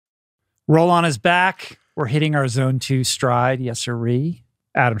Roll On is back. We're hitting our zone 2 stride. Yes, sirree.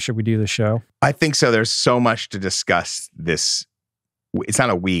 Adam, should we do the show? I think so. There's so much to discuss this. It's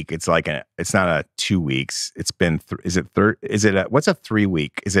not a week. It's not a 2 weeks. It's been, what's a 3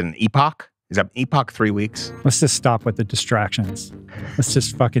 week? Is it an epoch? Is that epoch 3 weeks? Let's just stop with the distractions. Let's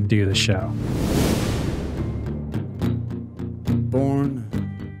just fucking do the show. Born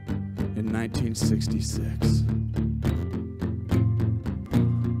in 1966.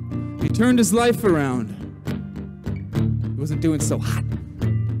 He turned his life around. He wasn't doing so hot.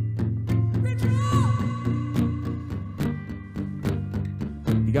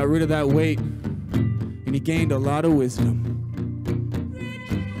 He got rid of that weight, and he gained a lot of wisdom.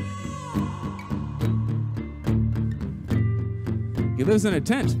 He lives in a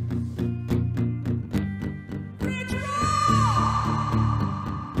tent.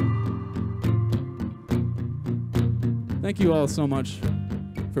 Thank you all so much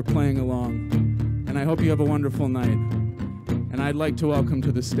for playing along, and I hope you have a wonderful night. And I'd like to welcome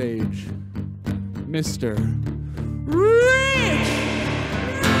to the stage, Mr. Rich!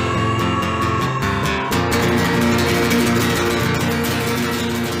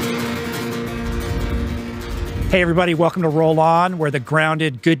 Hey, everybody. Welcome to Roll On, where the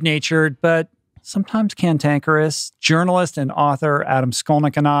grounded, good-natured, but sometimes cantankerous journalist and author Adam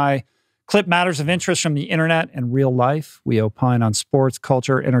Skolnick and I clip matters of interest from the internet and real life. We opine on sports,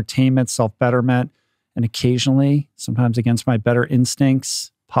 culture, entertainment, self-betterment, and occasionally, sometimes against my better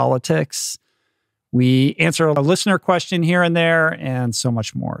instincts, politics. We answer a listener question here and there, and so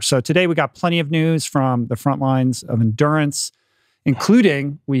much more. So today we got plenty of news from the front lines of endurance,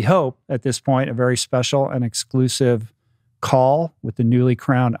 including, we hope, at this point, a very special and exclusive call with the newly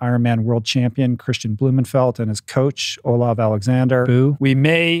crowned Ironman world champion, Kristian Blummenfelt, and his coach, Olav Aleksander. Boo. We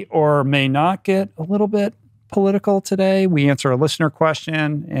may or may not get a little bit political today. We answer a listener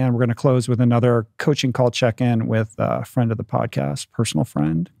question, and we're going to close with another coaching call check-in with a friend of the podcast, personal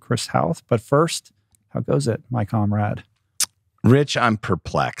friend, Chris Houth. But first, how goes it, my comrade? Rich, I'm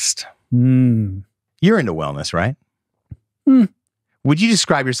perplexed. You're into wellness, right? Would you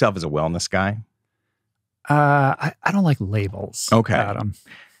describe yourself as a wellness guy? I don't like labels, okay, Adam.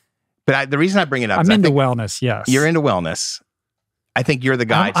 But the reason I bring it up I'm is into wellness, yes. You're into wellness. I think you're the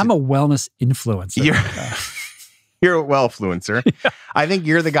guy. I'm a wellness influencer. You're a well-fluencer. Yeah. I think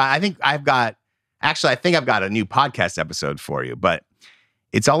you're the guy. I think I've got a new podcast episode for you, but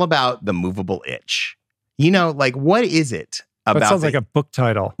it's all about the movable itch. You know, like, what is it about? That sounds like a book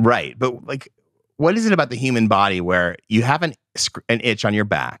title. Right. But like, what is it about the human body where you have an itch on your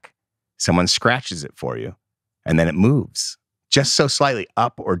back, someone scratches it for you, and then it moves just so slightly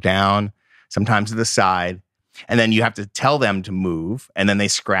up or down, sometimes to the side, and then you have to tell them to move, and then they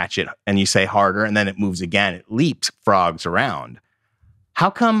scratch it, and you say harder, and then it moves again. It leapfrogs around. How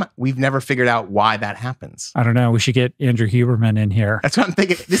come we've never figured out why that happens? I don't know. We should get Andrew Huberman in here. That's what I'm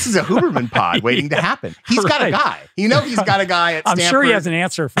thinking. This is a Huberman pod waiting to happen. He's got a guy. You know, he's got a guy at Stanford. I'm sure he has an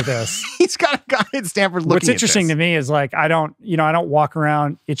answer for this. He's got a guy at Stanford looking What's interesting to me is, like, I don't walk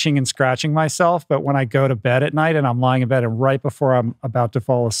around itching and scratching myself, but when I go to bed at night and I'm lying in bed and right before I'm about to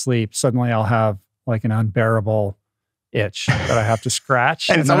fall asleep, suddenly I'll have like an unbearable itch that I have to scratch.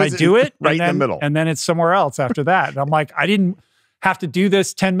 and then I do it right in the middle. And then it's somewhere else after that. And I'm like, I didn't have to do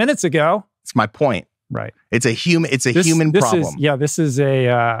this 10 minutes ago. It's my point. Right. It's a human problem. This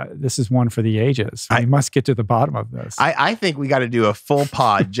is one for the ages. We must get to the bottom of this. I think we got to do a full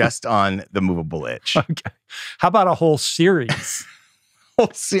pod just on the movable itch. Okay. How about a whole series? Whole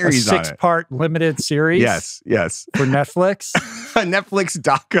series a 6-part limited series? Yes. For Netflix? A Netflix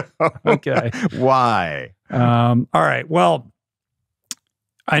doco. Okay. Why? All right. Well,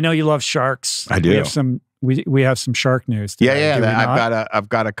 I know you love sharks. I do. We have some shark news today. Yeah. I've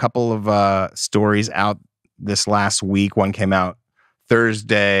got a couple of stories out this last week. One came out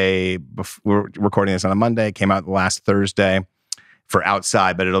Thursday. We're recording this on a Monday. It came out last Thursday for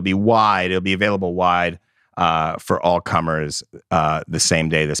outside, but it'll be wide. It'll be available wide for all comers the same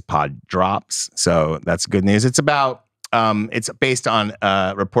day this pod drops. So that's good news. It's about it's based on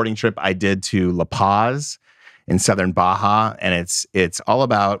a reporting trip I did to La Paz in southern Baja, and it's all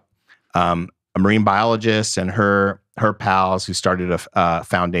about a marine biologist and her pals who started a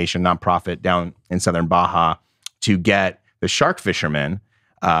foundation nonprofit down in southern Baja to get the shark fishermen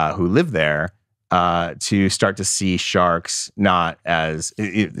who live there to start to see sharks not as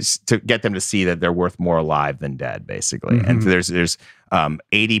to get them to see that they're worth more alive than dead, basically. Mm-hmm. And there's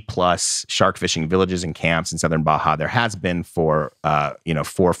 80 plus shark fishing villages and camps in southern Baja. There has been for 4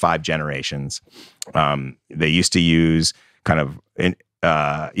 or 5 generations. They used to use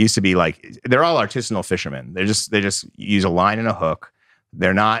used to be like, they're all artisanal fishermen. They just use a line and a hook.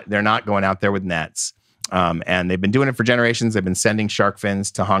 They're not going out there with nets. And they've been doing it for generations. They've been sending shark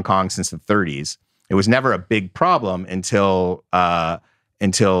fins to Hong Kong since the 30s. It was never a big problem until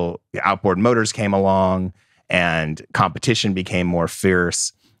outboard motors came along and competition became more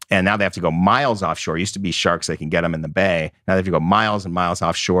fierce. And now they have to go miles offshore. It used to be sharks, they can get them in the bay. Now they have to go miles and miles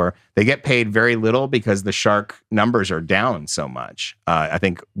offshore. They get paid very little because the shark numbers are down so much. I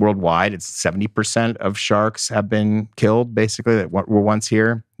think worldwide, it's 70% of sharks have been killed, basically, that were once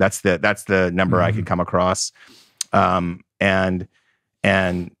here. That's the number I could come across. And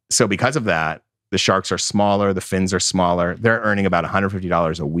so because of that, the sharks are smaller, the fins are smaller. They're earning about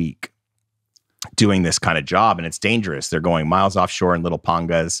 $150 a week doing this kind of job, and it's dangerous. They're going miles offshore in little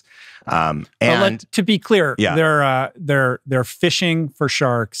pangas. To be clear, they're fishing for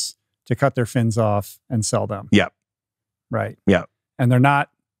sharks to cut their fins off and sell them. Yep. Right. Yep. And they're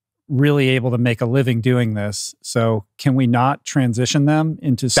not really able to make a living doing this. So can we not transition them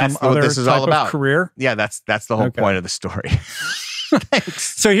into some other type of career? Yeah, that's the whole point of the story.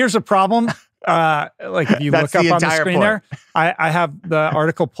 Thanks. So here's a problem. Like if you look up on the screen there, I have the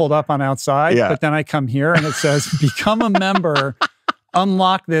article pulled up on outside, but then I come here and it says, become a member,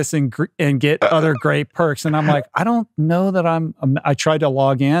 unlock this and get other great perks. And I'm like, I don't know that I tried to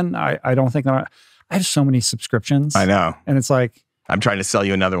log in. I don't think I have so many subscriptions. I know. And it's like, I'm trying to sell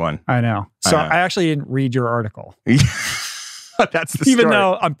you another one. I know. So I actually didn't read your article. That's the story. Even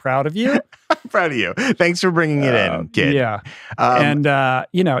though I'm proud of you. I'm proud of you. Thanks for bringing it in, kid. Yeah. And,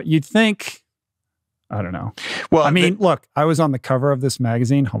 you'd think, I don't know. Well, I mean, look, I was on the cover of this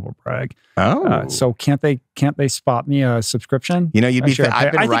magazine, humble brag. Oh, so can't they spot me a subscription? You'd be.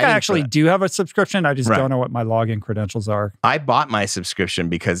 I think I actually do have a subscription. I just don't know what my login credentials are. I bought my subscription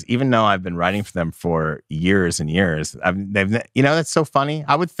because even though I've been writing for them for years and years, that's so funny.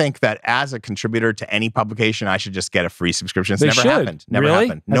 I would think that as a contributor to any publication, I should just get a free subscription. It's never happened. Never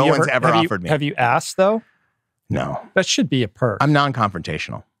happened. No one's ever offered me. Have you asked though? No. That should be a perk. I'm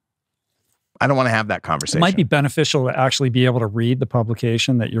non-confrontational. I don't want to have that conversation. It might be beneficial to actually be able to read the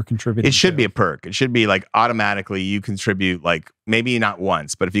publication that you're contributing to. It should be a perk. It should be like automatically you contribute, like maybe not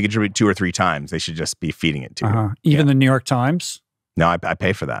once, but if you contribute 2 or 3 times, they should just be feeding it to you. Even the New York Times? No, I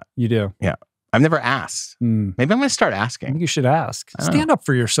pay for that. You do? Yeah. I've never asked. Maybe I'm going to start asking. I think you should ask. Stand up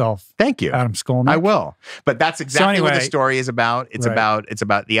for yourself. Thank you, Adam Skolnick. I will. But that's exactly what the story is about. It's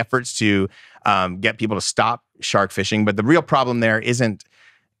about the efforts to get people to stop shark fishing. But the real problem there isn't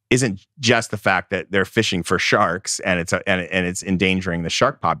just the fact that they're fishing for sharks and it's endangering the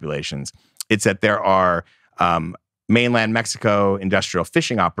shark populations. It's that there are mainland Mexico industrial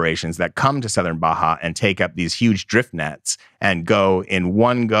fishing operations that come to southern Baja and take up these huge drift nets and in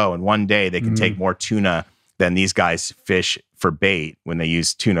one day they can take more tuna than these guys fish for bait. When they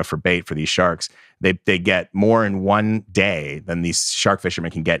use tuna for bait for these sharks, they get more in one day than these shark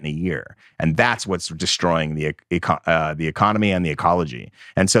fishermen can get in a year. And that's what's destroying the economy and the ecology.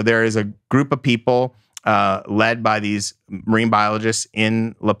 And so there is a group of people led by these marine biologists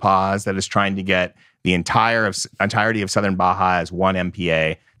in La Paz that is trying to get the entirety of southern Baja as one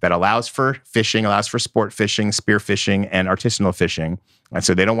MPA that allows for fishing, allows for sport fishing, spear fishing, and artisanal fishing. And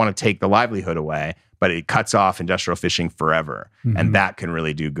so they don't want to take the livelihood away, but it cuts off industrial fishing forever. And that can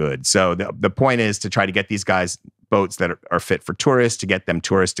really do good. So the point is to try to get these guys boats that are fit for tourists, to get them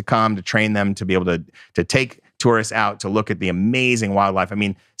tourists to come, to train them to be able to take tourists out to look at the amazing wildlife. I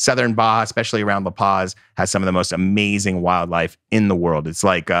mean, southern Baja, especially around La Paz, has some of the most amazing wildlife in the world. It's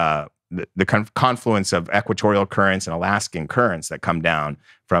like the confluence of equatorial currents and Alaskan currents that come down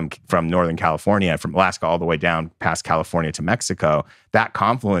from Northern California, from Alaska all the way down past California to Mexico. That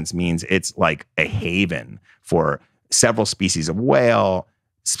confluence means it's like a haven for several species of whale,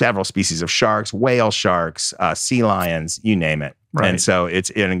 several species of sharks, whale sharks, sea lions, you name it. Right. And so it's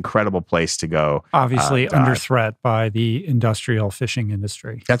an incredible place to go. Obviously under threat by the industrial fishing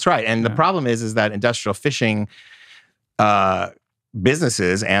industry. That's right. And the problem is that industrial fishing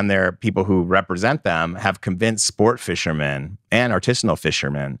businesses and their people who represent them have convinced sport fishermen and artisanal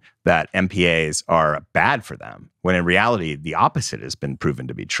fishermen that MPAs are bad for them, when in reality, the opposite has been proven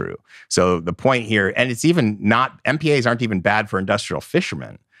to be true. So the point here, and it's even not, MPAs aren't even bad for industrial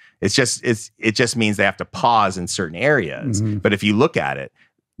fishermen. It just means they have to pause in certain areas. But if you look at it,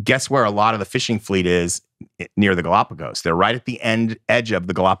 guess where a lot of the fishing fleet is near the Galapagos? They're right at the edge of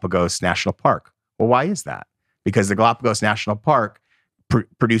the Galapagos National Park. Well, why is that? Because the Galapagos National Park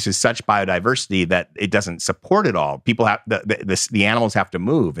produces such biodiversity that it doesn't support it all. People have the animals have to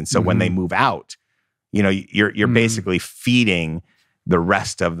move, and so when they move out, you're basically feeding the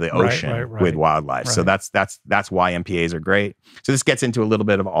rest of the ocean with wildlife. So that's why MPAs are great. So this gets into a little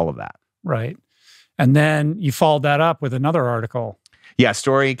bit of all of that. Right, and then you followed that up with another article. Yeah,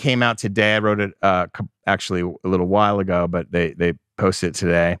 story came out today. I wrote it actually a little while ago, but they posted it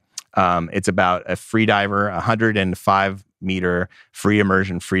today. It's about a freediver, 105-meter free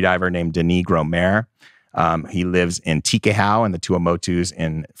immersion freediver named Denis Gromer. He lives in Tikehau in the Tuamotus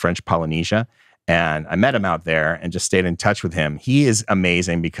in French Polynesia. And I met him out there and just stayed in touch with him. He is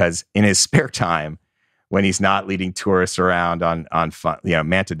amazing because in his spare time, when he's not leading tourists around on fun,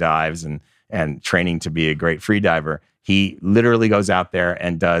 manta dives and training to be a great freediver, he literally goes out there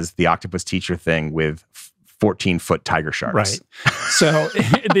and does the octopus teacher thing with 14-foot tiger sharks. Right. So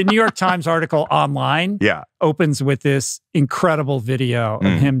the New York Times article online opens with this incredible video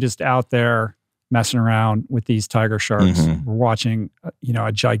of him just out there messing around with these tiger sharks. We're watching,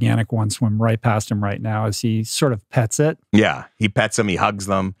 a gigantic one swim right past him right now as he sort of pets it. Yeah, he pets them, he hugs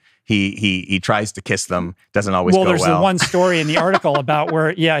them. He tries to kiss them, doesn't always go well. Well, there's the one story in the article about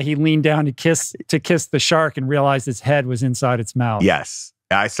where, he leaned down to kiss the shark and realized its head was inside its mouth. Yes,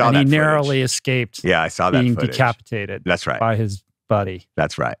 I saw that. And he footage. narrowly escaped. Yeah, I saw that being footage. Decapitated. That's right. By his buddy.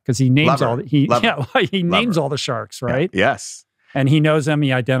 That's right. Because he names Lover. he names all the sharks, right? Yeah. Yes. And he knows them.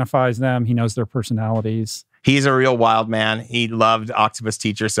 He identifies them. He knows their personalities. He's a real wild man. He loved Octopus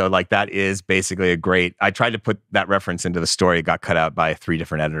Teacher. So that is basically a great, I tried to put that reference into the story. It got cut out by 3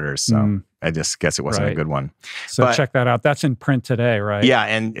 different editors. So I just guess it wasn't a good one. So check that out. That's in print today, right? Yeah.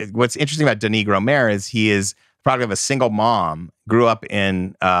 And what's interesting about Denis Gromer is he is the product of a single mom, grew up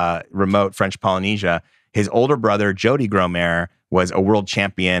in remote French Polynesia. His older brother, Jody Gromer, was a world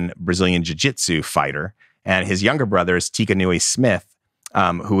champion Brazilian jiu-jitsu fighter. And his younger brother is Tika Nui Smith,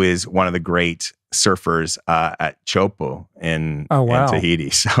 who is one of the great surfers at Chopo in Tahiti.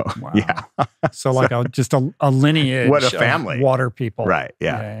 So, yeah. So just a lineage what a family. Of water people. Right.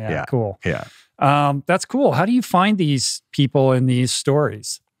 Yeah. Cool. Yeah. That's cool. How do you find these people in these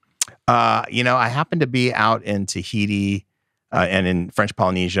stories? I happened to be out in Tahiti and in French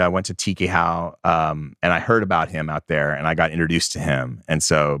Polynesia. I went to Tikehau and I heard about him out there and I got introduced to him. And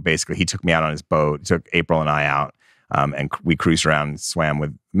so basically he took me out on his boat, took April and I out. And we cruised around and swam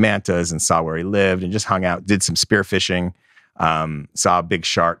with mantas and saw where he lived and just hung out, did some spearfishing, saw a big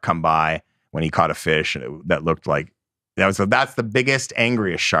shark come by when he caught a fish that looked like, that's the biggest,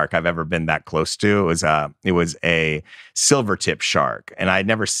 angriest shark I've ever been that close to. It was a silver tip shark. And I'd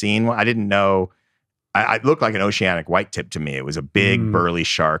never seen one. I didn't know, it looked like an oceanic white tip to me. It was a big burly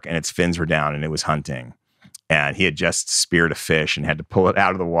shark and its fins were down and it was hunting. And he had just speared a fish and had to pull it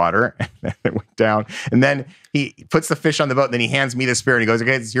out of the water. And it went down. And then he puts the fish on the boat. And then he hands me the spear and he goes,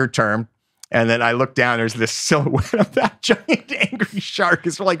 okay, it's your turn. And then I look down, there's this silhouette of that giant angry shark.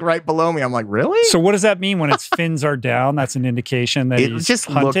 It's right below me. I'm like, really? So what does that mean when its fins are down? That's an indication that he's just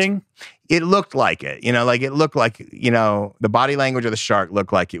hunting? It looked like it. It looked like, the body language of the shark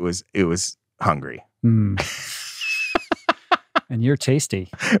looked like it was hungry. And you're tasty.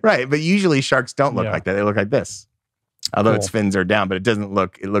 Right. But usually sharks don't look like that. They look like this. Although its fins are down, but it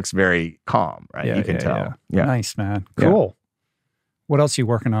looks very calm, right? You can tell. Yeah. Nice, man. Cool. What else are you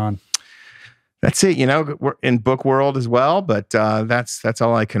working on? That's it. We're in book world as well, but that's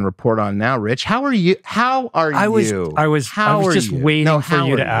all I can report on now. Rich, how are you? I was just waiting for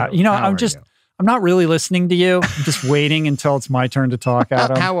you to ask. I'm not really listening to you. I'm just waiting until it's my turn to talk,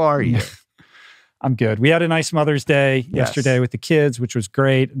 Adam. How are you? I'm good. We had a nice Mother's Day yesterday with the kids, which was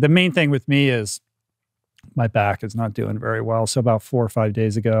great. The main thing with me is my back is not doing very well. So about 4 or 5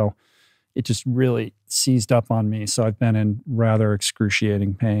 days ago, it just really seized up on me. So I've been in rather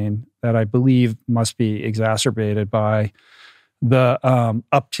excruciating pain that I believe must be exacerbated by the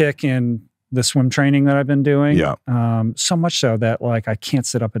uptick in the swim training that I've been doing. Yeah. So much so that I can't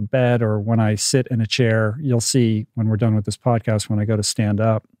sit up in bed, or when I sit in a chair, you'll see when we're done with this podcast, when I go to stand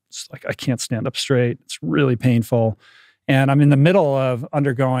up, it's I can't stand up straight. It's really painful. And I'm in the middle of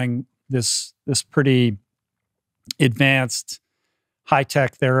undergoing this pretty advanced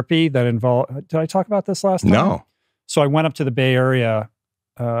high-tech therapy that involved, did I talk about this last time? No. So I went up to the Bay Area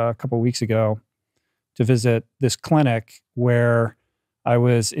a couple of weeks ago to visit this clinic where I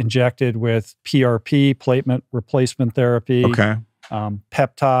was injected with PRP, platelet replacement therapy,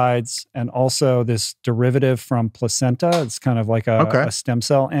 peptides, and also this derivative from placenta. It's kind of like a stem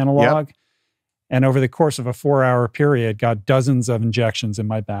cell analog. Yep. And over the course of a 4-hour period, got dozens of injections in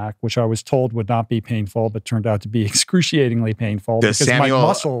my back, which I was told would not be painful, but turned out to be excruciatingly painful because my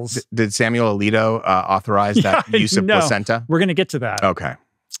muscles. Did Samuel Alito authorize that use of placenta? We're going to get to that. Okay.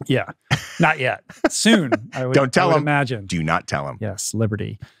 Yeah. Not yet. Soon. Don't tell him. Imagine. Do not tell him. Yes.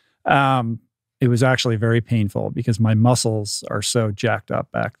 Liberty. It was actually very painful because my muscles are so jacked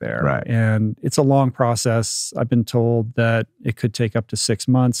up back there. Right. And it's a long process. I've been told that it could take up to 6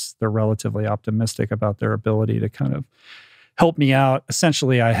 months. They're relatively optimistic about their ability to kind of help me out.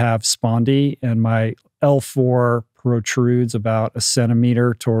 Essentially, I have spondy, and my L4 protrudes about 1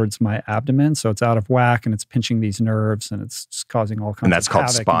 centimeter towards my abdomen. So it's out of whack, and it's pinching these nerves, and it's just causing all kinds of havoc. And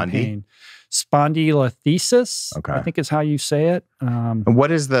that's called spondy? Pain. Spondylolisthesis, I think is how you say it. And what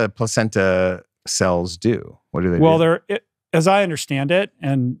does the placenta cells do? What do they do? Well, as I understand it,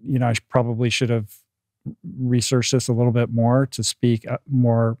 and I probably should have researched this a little bit more to speak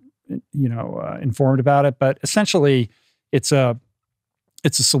more, informed about it. But essentially, it's a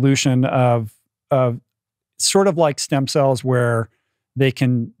solution of sort of like stem cells, where they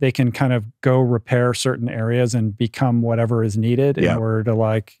can kind of go repair certain areas and become whatever is needed in order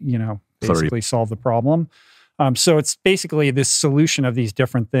to basically solve the problem. So it's basically this solution of these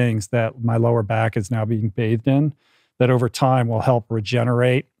different things that my lower back is now being bathed in, that over time will help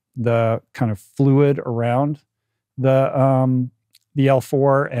regenerate the kind of fluid around the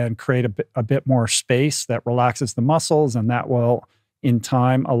L4 and create a bit more space that relaxes the muscles, and that will in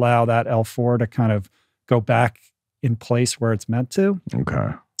time allow that L4 to kind of go back in place where it's meant to.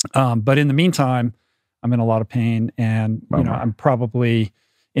 Okay. But in the meantime, I'm in a lot of pain, and I'm probably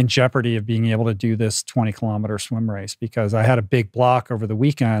in jeopardy of being able to do this 20-kilometer swim race, because I had a big block over the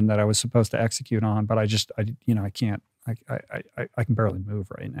weekend that I was supposed to execute on, but I can't. I can barely move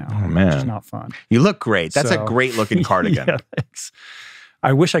right now. Oh, man. Which is not fun. You look great. That's a great looking cardigan. Yeah, thanks.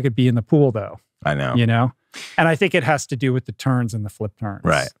 I wish I could be in the pool though. I know. And I think it has to do with the turns and the flip turns.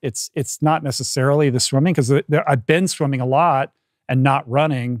 Right. It's not necessarily the swimming, because I've been swimming a lot and not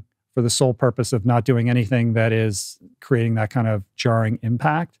running for the sole purpose of not doing anything that is creating that kind of jarring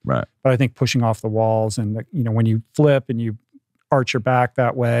impact. Right. But I think pushing off the walls and, when you flip and you arch your back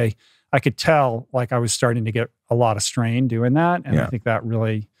that way, I could tell like I was starting to get a lot of strain doing that. And I think that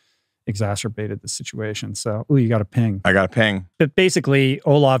really exacerbated the situation. So, you got a ping. I got a ping. But basically,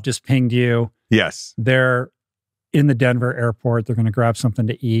 Olav just pinged you. Yes. They're in the Denver airport. They're going to grab something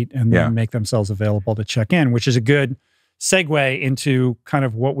to eat and then make themselves available to check in, which is a good segue into kind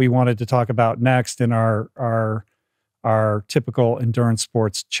of what we wanted to talk about next in our typical endurance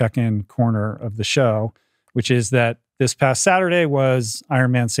sports check-in corner of the show, which is that this past Saturday was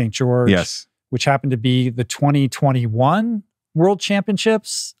Ironman St. George, which happened to be the 2021 World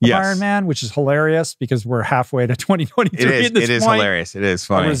Championships of Ironman, which is hilarious because we're halfway to 2023 at this point. It is hilarious. It is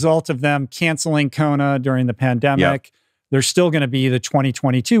funny. A result of them canceling Kona during the pandemic. Yep. There's still going to be the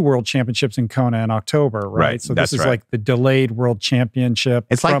 2022 World Championships in Kona in October, right? So this is like the delayed World Championship.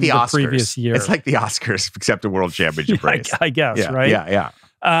 It's like from the Oscars. Previous year. It's like the Oscars, except a World Championship race. I guess, right?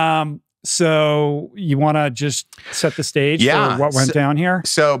 Yeah. So you want to just set the stage for what went down here?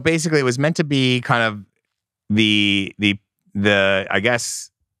 So basically, it was meant to be kind of the I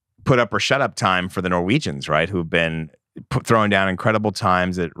guess put up or shut up time for the Norwegians, right? Who've been throwing down incredible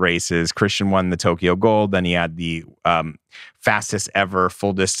times at races. Kristian won the Tokyo Gold. Then he had the fastest ever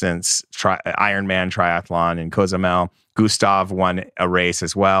full distance Ironman triathlon in Cozumel. Gustav won a race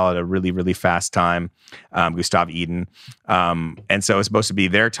as well at a really, really fast time. Gustav Eden. And so it's supposed to be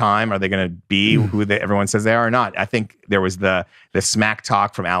their time. Are they going to be who everyone says they are or not? I think there was the smack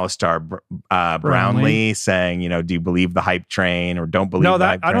talk from Alistair Brownlee saying, do you believe the hype train or don't believe the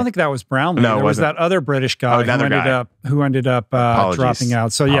hype train? I don't think that was Brownlee. No, there was that other British guy who ended up dropping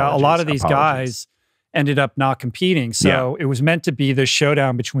out. So a lot of these guys ended up not competing. So it was meant to be the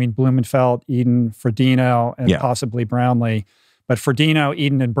showdown between Blummenfelt, Eden, Frodeno, and possibly Brownlee. But Frodeno,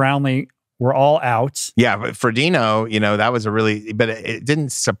 Eden, and Brownlee were all out. Yeah, but Frodeno, that was but it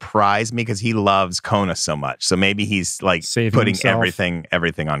didn't surprise me because he loves Kona so much. So maybe he's like putting everything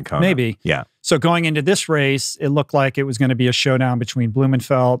on Kona. Maybe. Yeah. So going into this race, it looked like it was going to be a showdown between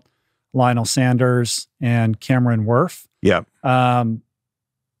Blummenfelt, Lionel Sanders, and Cameron Wurf. Yeah. And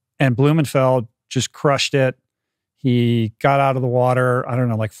Blummenfelt just crushed it. He got out of the water, I don't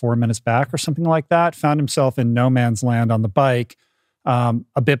know, like 4 minutes back or something like that, found himself in no man's land on the bike,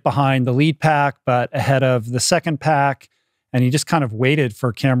 a bit behind the lead pack, but ahead of the second pack. And he just kind of waited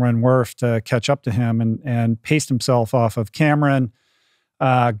for Cameron Wurf to catch up to him and paced himself off of Cameron,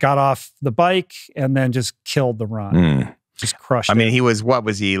 got off the bike, and then just killed the run. Just crushed it. I mean, he was, what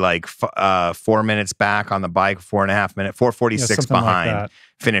was he, like 4 minutes back on the bike, 4.5 minutes, 4:46 behind, like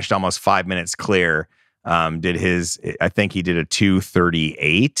finished almost 5 minutes clear. I think he did a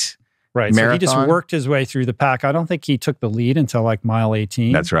 2:38 Right. marathon. So he just worked his way through the pack. I don't think he took the lead until like mile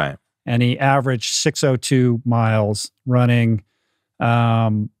 18. That's right. And he averaged 6:02 miles running.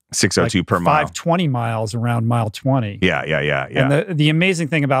 6:02 per mile. 5:20 miles around mile 20. Yeah. And the amazing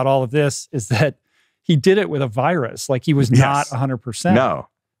thing about all of this is that he did it with a virus. Like he was not 100%. No.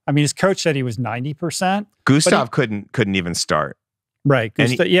 I mean, his coach said he was 90%. Gustav couldn't even start. Right.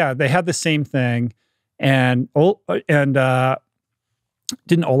 They had the same thing. And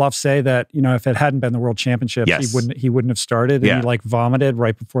didn't Olav say that, if it hadn't been the World Championships, Yes. he wouldn't have started, and Yeah. he like vomited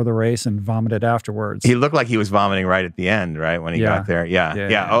right before the race and vomited afterwards. He looked like he was vomiting right at the end, right? When he got there.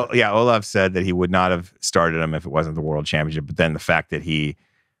 Yeah. Olav said that he would not have started him if it wasn't the World Championship, but then the fact that he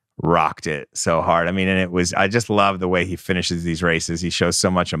rocked it so hard. I mean, and I just love the way he finishes these races. He shows so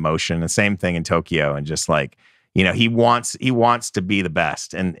much emotion. The same thing in Tokyo, and just like, he wants to be the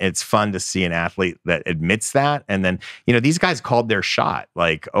best, and it's fun to see an athlete that admits that. And then, these guys called their shot.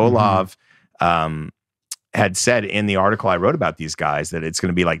 Like Olav had said in the article I wrote about these guys that it's going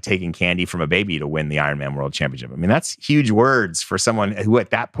to be like taking candy from a baby to win the Ironman World Championship. I mean, that's huge words for someone who at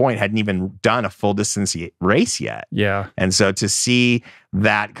that point hadn't even done a full distance race yet. Yeah. And so to see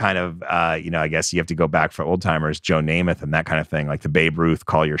that kind of, I guess you have to go back for old timers, Joe Namath and that kind of thing, like the Babe Ruth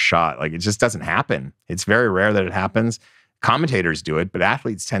call your shot. Like, it just doesn't happen. It's very rare that it happens. Commentators do it, but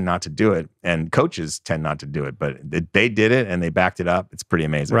athletes tend not to do it, and coaches tend not to do it. But they did it, and they backed it up. It's pretty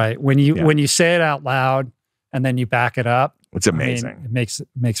amazing. Right. When you say it out loud and then you back it up, it's amazing. It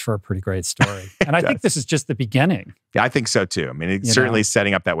makes for a pretty great story. And I think this is just the beginning. Yeah, I think so too. I mean, it's certainly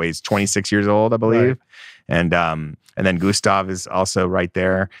setting up that way. He's 26 years old, I believe. Right. And then Gustav is also right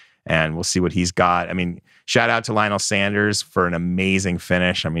there, and we'll see what he's got. I mean, shout out to Lionel Sanders for an amazing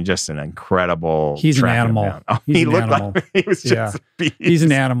finish. I mean, just an incredible. He's an animal. Oh, he looked like he was just a beast. He's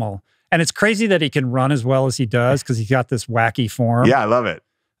an animal. And it's crazy that he can run as well as he does, because he's got this wacky form. Yeah, I love it.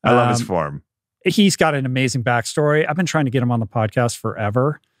 I love his form. He's got an amazing backstory. I've been trying to get him on the podcast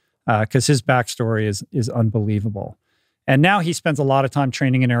forever, because his backstory is unbelievable. And now he spends a lot of time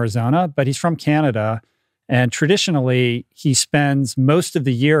training in Arizona, but he's from Canada. And traditionally, he spends most of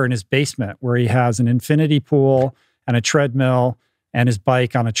the year in his basement, where he has an infinity pool and a treadmill and his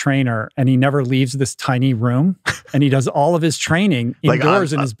bike on a trainer. And he never leaves this tiny room. And he does all of his training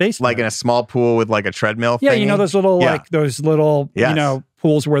indoors in his basement. Like in a small pool with like a treadmill thing? Yeah, those little, Yes.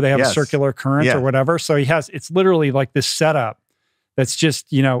 pools where they have a circular current or whatever. So it's literally like this setup that's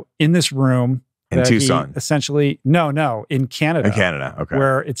just, in this room. In Tucson. Essentially, no, in Canada. In Canada, okay.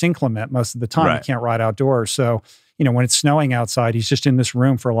 Where it's inclement most of the time. Right. You can't ride outdoors. So, when it's snowing outside, he's just in this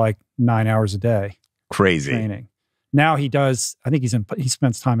room for like 9 hours a day. Crazy. Training. Now he does, I think he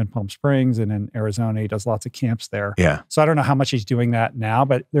spends time in Palm Springs and in Arizona. He does lots of camps there. Yeah. So I don't know how much he's doing that now,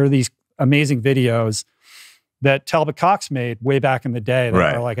 but there are these amazing videos that Talbot Cox made way back in the day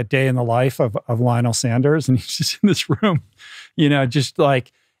that are like a day in the life of Lionel Sanders. And he's just in this room, just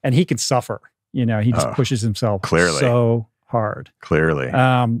like, and he can suffer. He just pushes himself so hard. Clearly.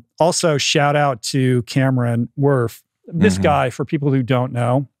 Also, shout out to Cameron Worth. This guy, for people who don't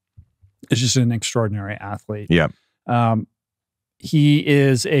know, is just an extraordinary athlete. Yeah. He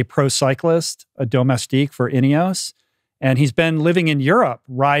is a pro cyclist, a domestique for Ineos, and he's been living in Europe,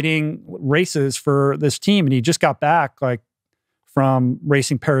 riding races for this team. And he just got back from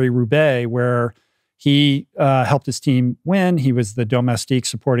racing Paris-Roubaix, where he helped his team win. He was the domestique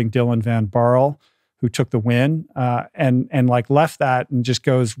supporting Dylan Van Barle, who took the win, and left that and just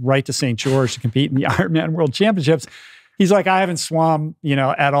goes right to St. George to compete in the Ironman World Championships. He's like, I haven't swum,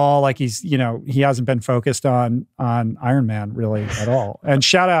 at all. Like he hasn't been focused on Ironman really at all. And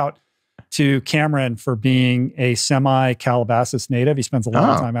shout out to Cameron for being a semi-Calabasas native. He spends a lot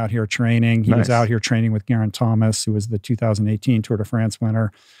of time out here training. He was out here training with Geraint Thomas, who was the 2018 Tour de France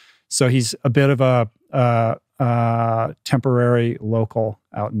winner. So he's a bit of a temporary local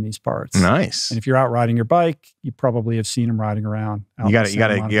out in these parts. Nice. And if you're out riding your bike, you probably have seen him riding around. You got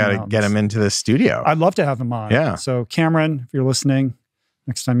to get him into the studio. I'd love to have him on. Yeah. So Cameron, if you're listening,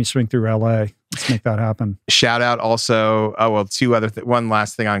 next time you swing through LA, let's make that happen. Shout out also, one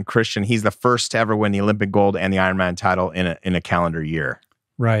last thing on Kristian. He's the first to ever win the Olympic gold and the Ironman title in a calendar year.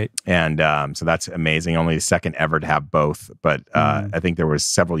 Right. And so that's amazing. Only the second ever to have both. But I think there was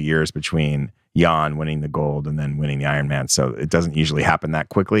several years between Jan winning the gold and then winning the Ironman. So it doesn't usually happen that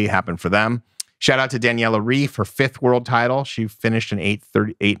quickly. It happened for them. Shout out to Daniela Reef, her 5th world title. She finished in 8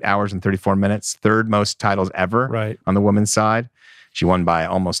 hours and 34 minutes. 3rd most titles ever on the women's side. She won by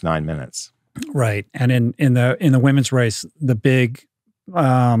almost 9 minutes. Right. And in the women's race, the big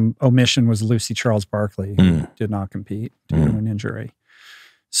omission was Lucy Charles Barkley, who did not compete due to an injury.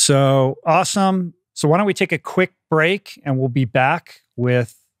 So awesome. So why don't we take a quick break, and we'll be back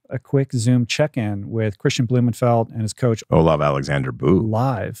with a quick Zoom check-in with Kristian Blummenfelt and his coach, Olav Aleksander Boo,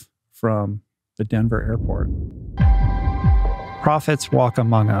 live from the Denver airport. Prophets walk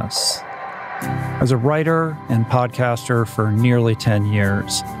among us. As a writer and podcaster for nearly 10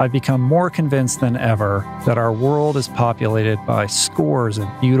 years, I've become more convinced than ever that our world is populated by scores of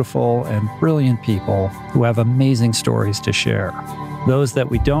beautiful and brilliant people who have amazing stories to share. those that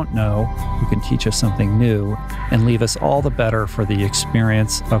we don't know who can teach us something new and leave us all the better for the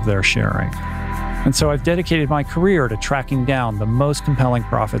experience of their sharing. And so I've dedicated my career to tracking down the most compelling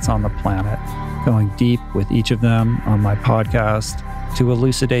prophets on the planet, going deep with each of them on my podcast to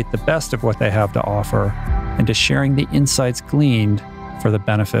elucidate the best of what they have to offer and to sharing the insights gleaned for the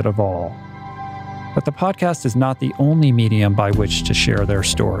benefit of all. But the podcast is not the only medium by which to share their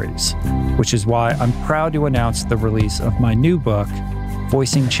stories, which is why I'm proud to announce the release of my new book,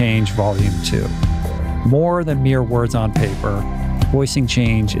 Voicing Change Volume 2. More than mere words on paper, Voicing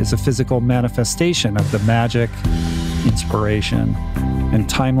Change is a physical manifestation of the magic, inspiration, and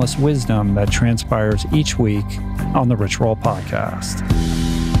timeless wisdom that transpires each week on the Rich Roll podcast.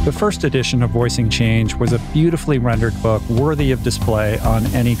 The first edition of Voicing Change was a beautifully rendered book worthy of display on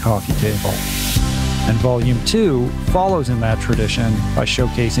any coffee table. And Volume 2 follows in that tradition by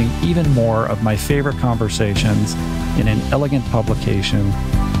showcasing even more of my favorite conversations in an elegant publication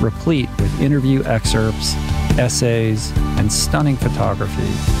replete with interview excerpts, essays, and stunning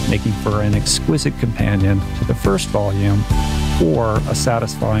photography, making for an exquisite companion to the first volume or a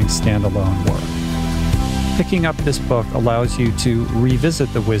satisfying standalone work. Picking up this book allows you to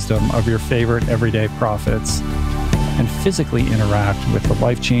revisit the wisdom of your favorite everyday prophets and physically interact with the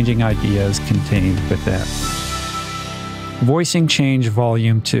life-changing ideas contained within. Voicing Change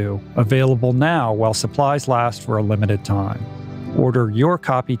Volume 2, available now while supplies last for a limited time. Order your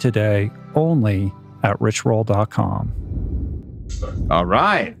copy today only at richroll.com. All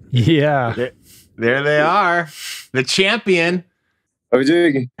right. Yeah. There they are. The champion. How are we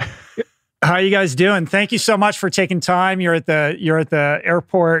doing? How are you guys doing? Thank you so much for taking time. You're at the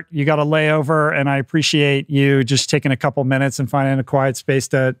airport. You got a layover, and I appreciate you just taking a couple minutes and finding a quiet space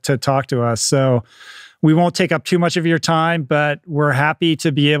to talk to us. So we won't take up too much of your time, but we're happy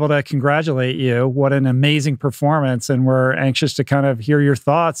to be able to congratulate you. What an amazing performance, and we're anxious to kind of hear your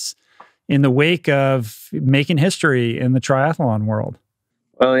thoughts in the wake of making history in the triathlon world.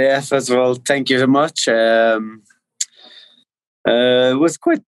 Well, yeah, first of all, thank you so much. It was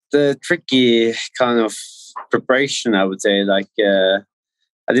quite a tricky kind of preparation, I would say. Like, I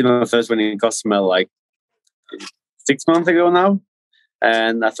did my first one in Cozumel like 6 months ago now,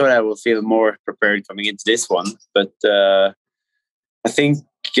 and I thought I would feel more prepared coming into this one. But I think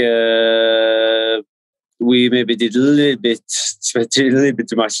we maybe did a little bit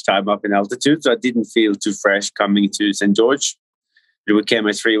too much time up in altitude, so I didn't feel too fresh coming to St. George. We came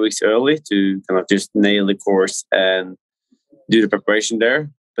 3 weeks early to kind of just nail the course and do the preparation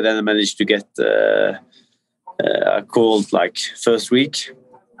there. But then I managed to get a cold like first week.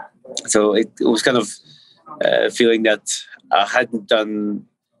 So it was kind of feeling that I hadn't done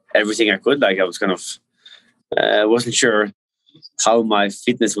everything I could. Like I was kind of wasn't sure how my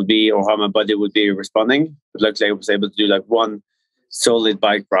fitness would be or how my body would be responding. But luckily I was able to do like one solid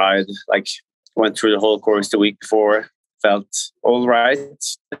bike ride, like went through the whole course the week before, felt all right,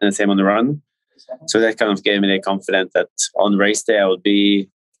 and the same on the run. So that kind of gave me the confidence that on race day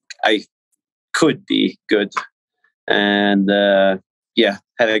I could be good. And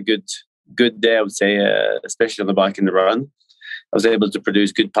had a good day, I would say, especially on the bike and the run. I was able to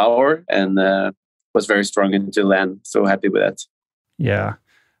produce good power and was very strong until then. So happy with that. Yeah,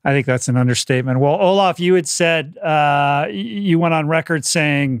 I think that's an understatement. Well, Olav, you had said, you went on record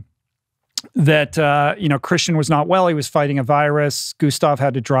saying that, Kristian was not well. He was fighting a virus. Gustav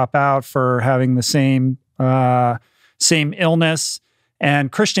had to drop out for having the same illness.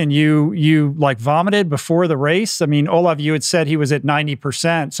 And Kristian, you like vomited before the race. I mean, Olav, you had said he was at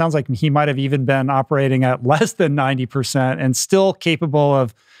 90%. Sounds like he might have even been operating at less than 90% and still capable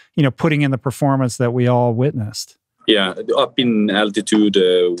of, putting in the performance that we all witnessed. Yeah, up in altitude,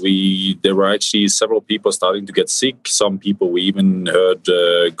 there were actually several people starting to get sick. Some people we even heard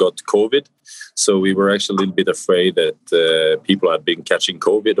got COVID. So we were actually a little bit afraid that people had been catching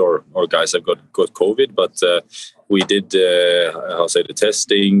COVID or guys have got COVID. But we did, the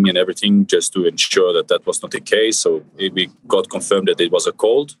testing and everything just to ensure that was not the case. So we got confirmed that it was a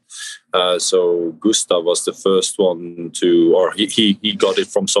cold. So Gustav was the first one he got it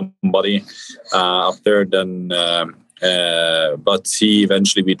from somebody up there. Then, but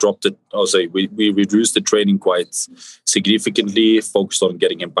we dropped it. We reduced the training quite significantly, focused on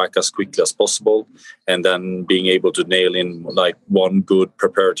getting him back as quickly as possible, and then being able to nail in like one good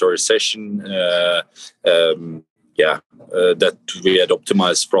preparatory session. That we had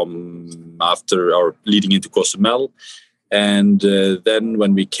optimized from after our leading into Cozumel. And then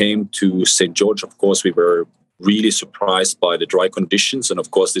when we came to St. George, of course, we were really surprised by the dry conditions. And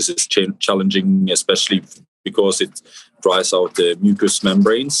of course, this is challenging, especially because it dries out the mucous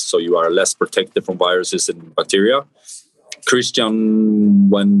membranes. So you are less protected from viruses and bacteria. Kristian,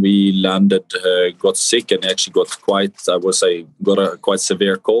 when we landed, got sick and actually got a quite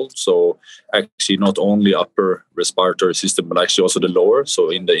severe cold. So actually, not only upper respiratory system, but actually also the lower, so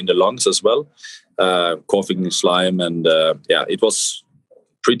in the lungs as well, coughing, slime, and it was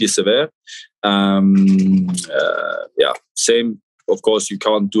pretty severe. Same. Of course, you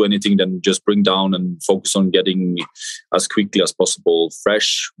can't do anything then just bring down and focus on getting as quickly as possible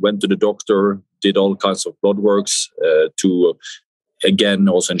fresh. Went to the doctor, did all kinds of blood works to, again,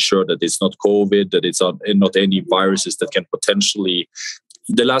 also ensure that it's not COVID, that it's not any viruses that can potentially...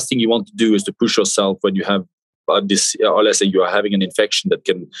 The last thing you want to do is to push yourself when you have this, or let's say you are having an infection that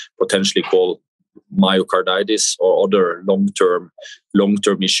can potentially cause myocarditis or other long-term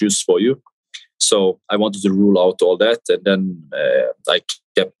issues for you. So I wanted to rule out all that, and then I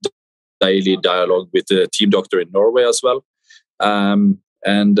kept daily dialogue with the team doctor in Norway as well. And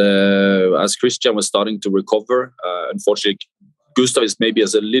as Kristian was starting to recover, unfortunately, Gustav is maybe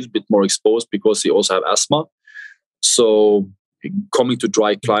as a little bit more exposed because he also have asthma. So coming to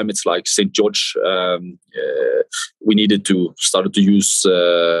dry climates like St. George, we needed to start to use.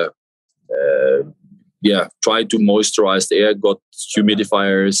 Try to moisturize the air, got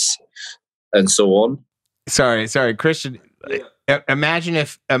humidifiers, and so on. Sorry, Kristian. Imagine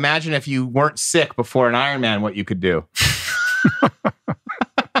if you weren't sick before an Ironman, what you could do.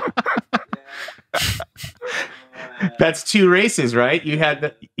 That's 2 races, right? You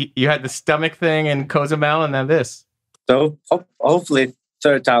had the stomach thing in Cozumel, and then this. So hopefully,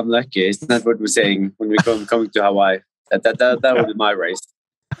 third time lucky. Isn't that what we're saying when we coming to Hawaii? That would be my race.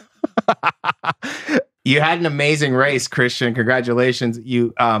 You had an amazing race, Kristian. Congratulations.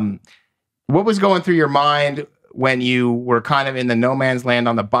 What was going through your mind when you were kind of in the no man's land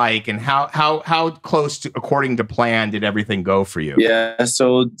on the bike, and how close to, according to plan, did everything go for you? Yeah,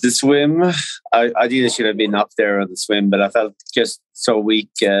 so the swim, I ideally should have been up there on the swim, but I felt just so weak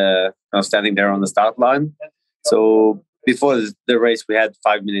standing there on the start line. So before the race, we had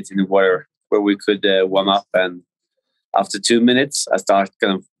 5 minutes in the water where we could warm up, and after 2 minutes, I started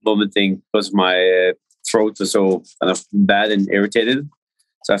kind of vomiting because my throat was so kind of bad and irritated.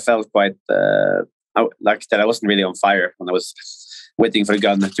 So I felt quite like that I wasn't really on fire when I was waiting for the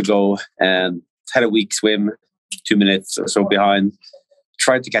gun to go, and had a weak swim, 2 minutes or so behind.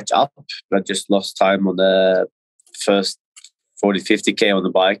 Tried to catch up, but I just lost time on the first 40, 50K on the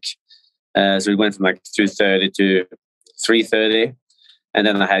bike. So we went from like 2:30 to 3:30. And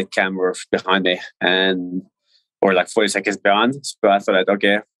then I had camera behind me, or like 40 seconds behind. So I thought,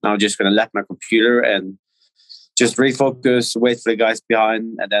 okay, now I'm just going to let my computer and just refocus, wait for the guys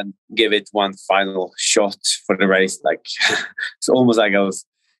behind, and then give it one final shot for the race. Like it's almost like I was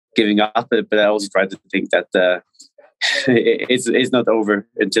giving up, but I also tried to think that it's not over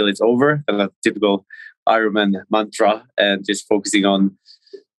until it's over. And a typical Ironman mantra, and just focusing on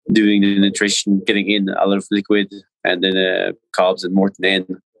doing the nutrition, getting in a lot of liquid, and then carbs and more in,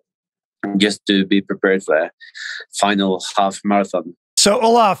 just to be prepared for the final half marathon. So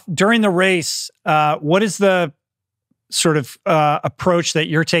Olav, during the race, what is the sort of approach that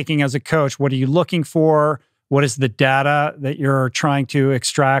you're taking as a coach? What are you looking for? What is the data that you're trying to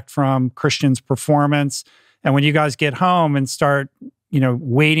extract from Kristian's performance? And when you guys get home and start,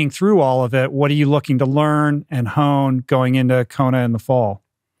 wading through all of it, what are you looking to learn and hone going into Kona in the fall?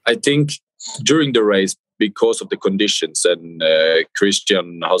 I think during the race, because of the conditions, and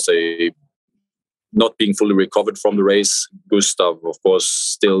Kristian has not being fully recovered from the race. Gustav, of course,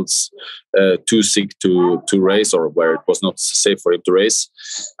 still too sick to race, or where it was not safe for him to race.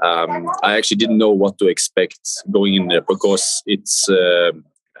 I actually didn't know what to expect going in there, because it's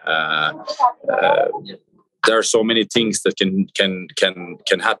there are so many things that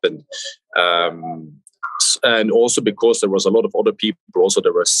can happen. And also because there was a lot of other people also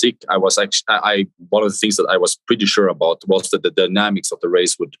that were sick, one of the things that I was pretty sure about was that the dynamics of the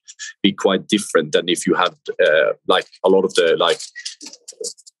race would be quite different than if you had like a lot of the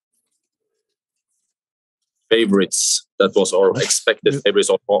favorites that was, or expected favorites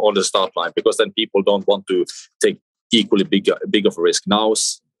on the start line, because then people don't want to take equally big of a risk. Now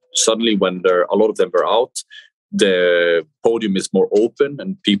suddenly, when a lot of them were out, the podium is more open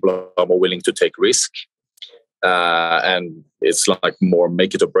and people are more willing to take risk. And it's like more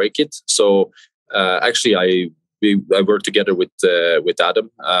make it or break it. So actually, I worked together with Adam,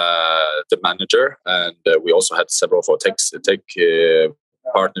 the manager, and we also had several of our tech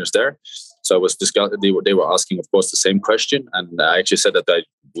partners there. So I was discussing. They were asking, of course, the same question, and I actually said that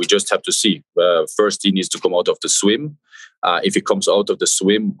we just have to see. First, he needs to come out of the swim. If he comes out of the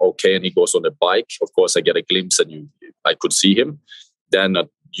swim, okay, and he goes on the bike, of course, I get a glimpse and I could see him. Then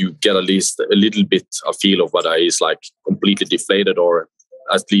you get at least a little bit a feel of whether he's like completely deflated or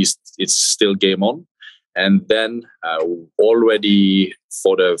at least it's still game on. And then already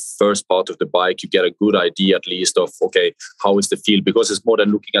for the first part of the bike, you get a good idea at least of, okay, how is the feel? Because it's more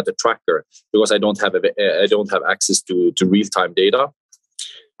than looking at the tracker, because I don't have access to real-time data.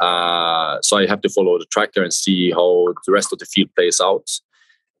 So I have to follow the tracker and see how the rest of the field plays out.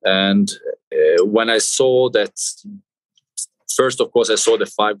 And when I saw that, first, of course, I saw the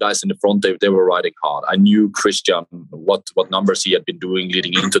 5 guys in the front. They were riding hard. I knew Kristian, what numbers he had been doing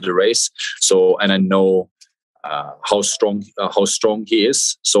leading into the race. So, and I know how strong he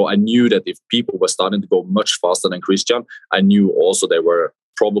is. So I knew that if people were starting to go much faster than Kristian, I knew also they were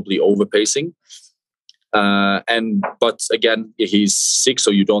probably overpacing. But again, he's sick, so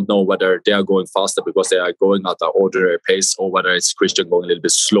you don't know whether they are going faster because they are going at an ordinary pace, or whether it's Kristian going a little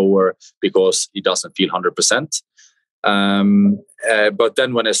bit slower because he doesn't feel 100%. But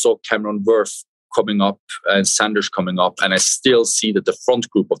then when I saw Cameron Worth coming up and Sanders coming up, and I still see that the front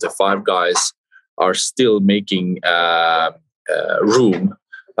group of the 5 guys are still making room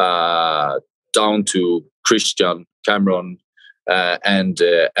down to Kristian, Cameron, and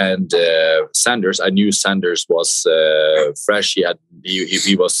Sanders. I knew Sanders was fresh.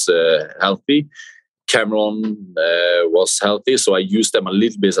 He was healthy. Cameron was healthy, so I used them a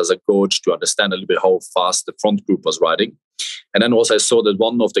little bit as a coach to understand a little bit how fast the front group was riding. And then also I saw that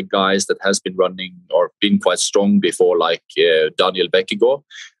one of the guys that has been running or been quite strong before, like Daniel Bekkegård,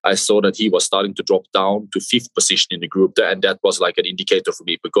 I saw that he was starting to drop down to 5th position in the group there, and that was like an indicator for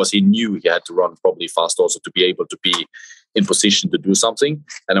me, because he knew he had to run probably fast also to be able to be in position to do something.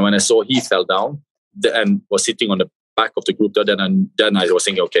 And when I saw he fell down and was sitting on the back of the group there, then I was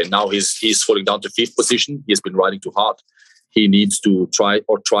thinking, okay, now he's falling down to 5th position. He has been riding too hard. He needs to try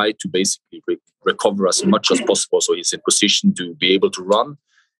to basically recover as much as possible, so he's in position to be able to run.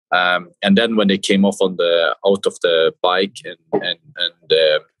 And then when they came out of the bike and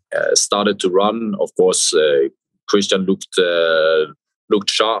started to run, of course, Kristian looked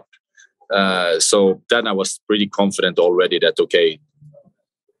sharp. So then I was pretty confident already that, okay,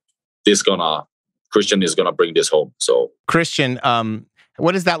 Kristian is gonna bring this home. So Kristian,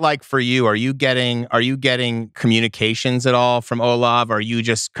 what is that like for you? Are you getting communications at all from Olav? Are you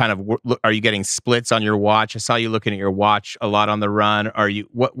just are you getting splits on your watch? I saw you looking at your watch a lot on the run.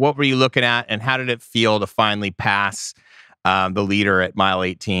 What were you looking at, and how did it feel to finally pass the leader at mile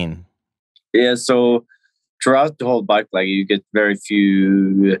 18? Yeah, so throughout the whole bike, like, you get very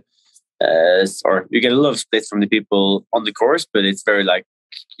few, or you get a lot of splits from the people on the course, but it's very like,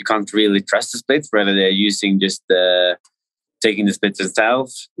 you can't really trust the splits, whether they're using just taking the splits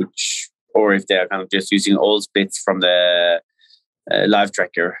themselves, or if they're kind of just using old splits from the live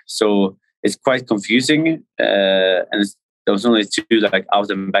tracker. So it's quite confusing, and there was only 2 like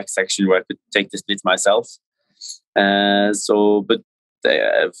out and back section where I could take the splits myself. But for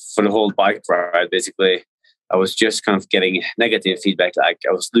the whole bike ride, basically, I was just kind of getting negative feedback. Like,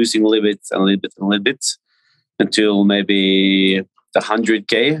 I was losing a little bit and a little bit and a little bit until maybe the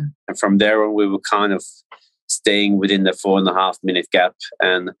 100K, and from there on we were kind of staying within the 4.5 minute gap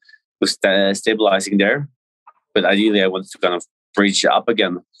and was stabilizing there. But ideally I wanted to kind of bridge up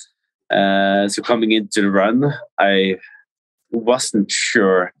again. So coming into the run, I wasn't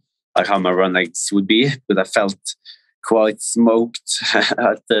sure like how my run legs would be, but I felt quite smoked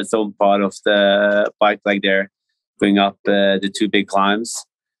at some part of the bike leg there, going up the 2 big climbs.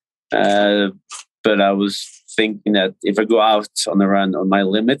 But I was thinking that if I go out on the run on my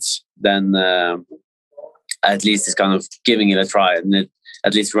limits, then at least it's kind of giving it a try, and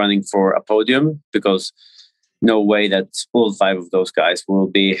at least running for a podium, because no way that all 5 of those guys will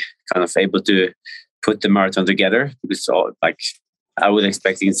be kind of able to put the marathon together, because I was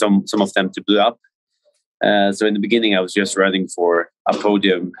expecting some of them to blow up. So in the beginning, I was just running for a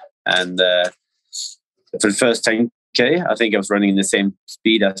podium, and for the first 10K, I think I was running the same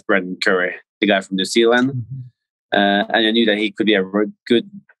speed as Brendan Curry, the guy from New Zealand. Mm-hmm. And I knew that he could be a good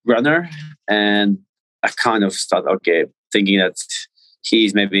runner. And I kind of started, thinking that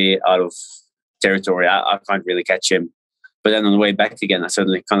he's maybe out of territory. I can't really catch him. But then on the way back again, I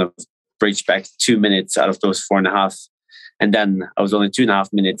suddenly kind of bridged back 2 minutes out of those 4.5. And then I was only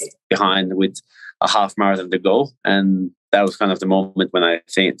 2.5 minutes behind with a half marathon to go. And that was kind of the moment when I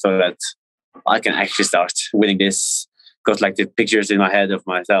thought that I can actually start winning this. Got like the pictures in my head of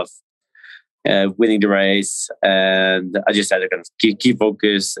myself winning the race. And I just had to kind of keep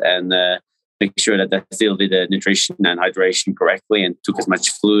focus and make sure that I still did the nutrition and hydration correctly and took as much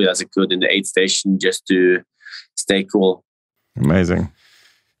fluid as I could in the aid station just to stay cool. Amazing.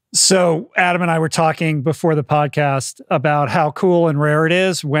 So Adam and I were talking before the podcast about how cool and rare it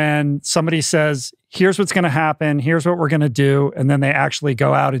is when somebody says, here's what's going to happen, here's what we're going to do, and then they actually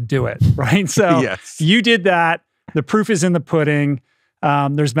go out and do it, right? So Yes. You did that. The proof is in the pudding.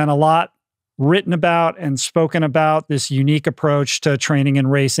 There's been a lot written about and spoken about this unique approach to training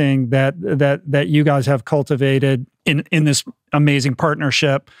and racing that you guys have cultivated in this amazing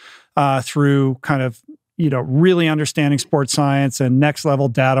partnership through kind of, really understanding sports science and next level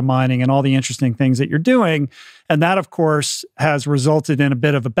data mining and all the interesting things that you're doing. And that, of course, has resulted in a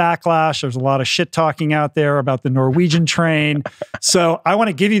bit of a backlash. There's a lot of shit talking out there about the Norwegian train. So I want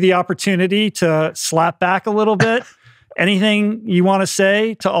to give you the opportunity to slap back a little bit. Anything you want to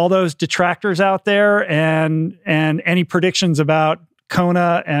say to all those detractors out there, and any predictions about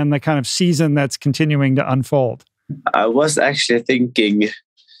Kona and the kind of season that's continuing to unfold? I was actually thinking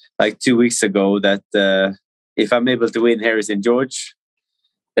like 2 weeks ago that if I'm able to win here in St. George,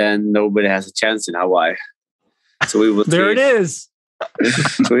 then nobody has a chance in Hawaii. So we will there see. It is.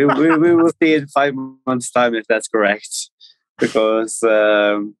 we will see in 5 months' time if that's correct, because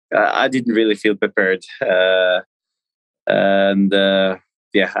I didn't really feel prepared. I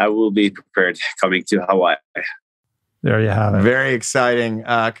will be prepared coming to Hawaii. There you have it. Very exciting.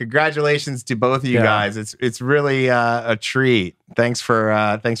 Congratulations to both of you guys. It's really a treat. Thanks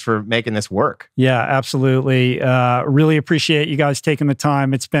for making this work. Yeah, absolutely. Really appreciate you guys taking the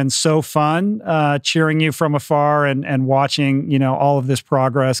time. It's been so fun cheering you from afar and watching, all of this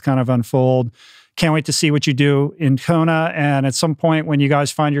progress kind of unfold. Can't wait to see what you do in Kona. And at some point when you guys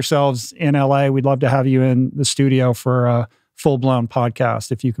find yourselves in LA, we'd love to have you in the studio for a full-blown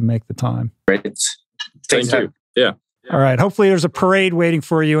podcast if you can make the time. Great. Thank you. Yeah. All right. Hopefully there's a parade waiting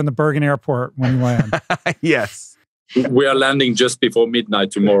for you in the Bergen airport when you land. Yes. We are landing just before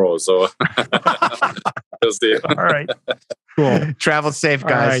midnight tomorrow, so All right. Cool. Travel safe,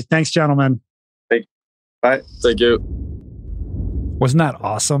 guys. All right. Thanks, gentlemen. Bye. thank you. Wasn't that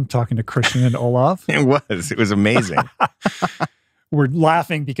awesome talking to Kristian and Olav? It was amazing. We're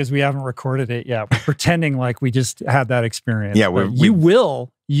laughing because we haven't recorded it yet. We're pretending like we just had that experience. Yeah,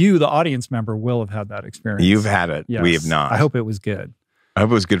 you, the audience member, will have had that experience. You've had it. Yes. We have not. I hope it was good. I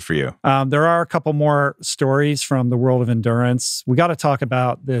hope it was good for you. There are a couple more stories from the world of endurance. We got to talk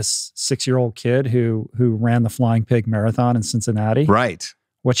about this 6-year-old kid who ran the Flying Pig Marathon in Cincinnati. Right.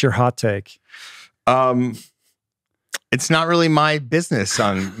 What's your hot take? It's not really my business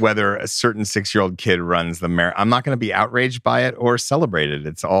on whether a certain 6-year-old kid runs the marathon. I'm not going to be outraged by it or celebrate it.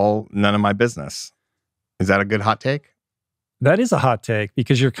 It's all none of my business. Is that a good hot take? That is a hot take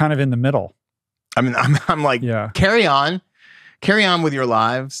because you're kind of in the middle. I mean, I'm like, carry on with your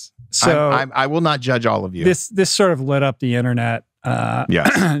lives. So I will not judge all of you. This sort of lit up the internet.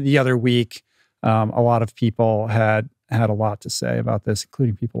 The other week, a lot of people had a lot to say about this,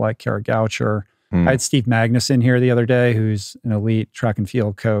 including people like Kara Goucher. I had Steve Magnus in here the other day, who's an elite track and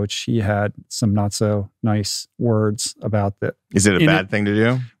field coach. He had some not so nice words about that. Is it a bad thing to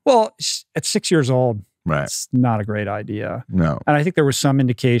do? Well, at 6 years old, right, it's not a great idea. No. And I think there was some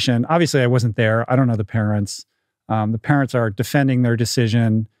indication. Obviously, I wasn't there. I don't know the parents. The parents are defending their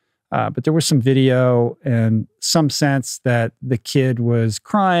decision. But there was some video and some sense that the kid was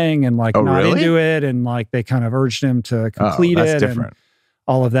crying and not into it. And they kind of urged him to complete it. That's different. And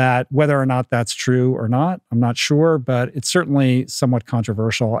all of that, whether or not that's true or not, I'm not sure, but it's certainly somewhat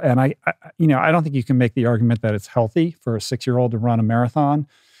controversial. And I don't think you can make the argument that it's healthy for a 6-year-old to run a marathon.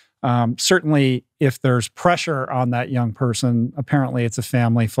 Certainly if there's pressure on that young person, apparently it's a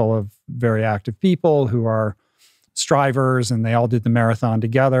family full of very active people who are strivers and they all did the marathon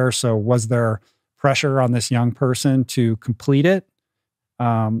together. So was there pressure on this young person to complete it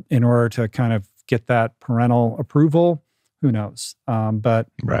in order to kind of get that parental approval? Who knows? But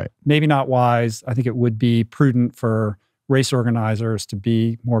maybe not wise. I think it would be prudent for race organizers to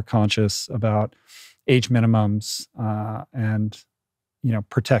be more conscious about age minimums and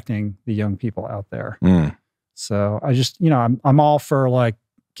protecting the young people out there. So I just I'm all for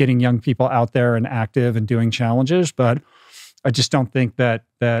getting young people out there and active and doing challenges, but I just don't think that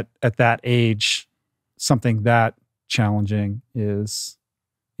at that age something that challenging is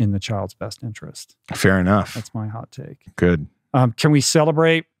in the child's best interest. Fair enough. That's my hot take. Good. Can we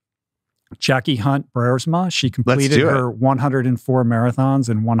celebrate Jackie Hunt-Broersma? She completed her 104 marathons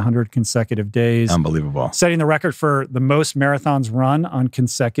in 100 consecutive days. Unbelievable. Setting the record for the most marathons run on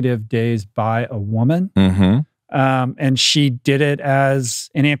consecutive days by a woman. And she did it as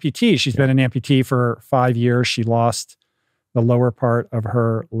an amputee. She's been an amputee for 5 years. She lost the lower part of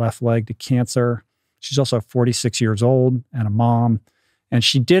her left leg to cancer. She's also 46 years old and a mom. And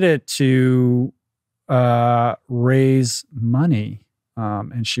she did it to raise money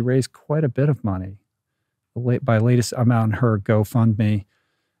and she raised quite a bit of money. By latest amount in her GoFundMe,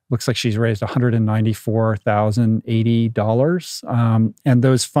 looks like she's raised $194,080. And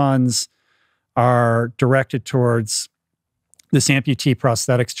those funds are directed towards this amputee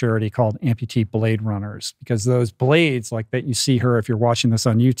prosthetics charity called Amputee Blade Runners, because those blades, like that you see her, if you're watching this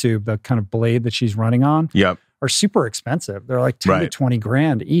on YouTube, the kind of blade that she's running on, are super expensive. They're like 10 to 20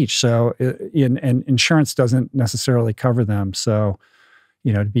 grand each. So, and insurance doesn't necessarily cover them. So,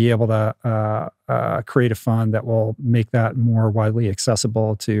 to be able to create a fund that will make that more widely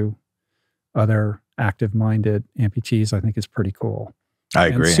accessible to other active-minded amputees, I think is pretty cool. I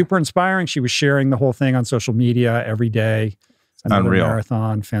agree. And super inspiring. She was sharing the whole thing on social media every day. Another Unreal.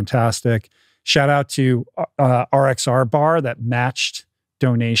 marathon, fantastic. Shout out to RXR Bar that matched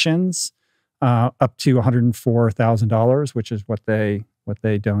donations up to $104,000, which is what they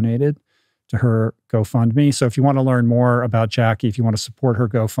donated to her GoFundMe. So if you want to learn more about Jackie, if you want to support her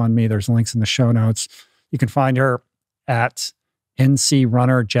GoFundMe, there's links in the show notes. You can find her at NC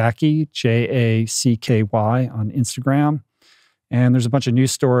Runner Jackie, JACKY on Instagram. And there's a bunch of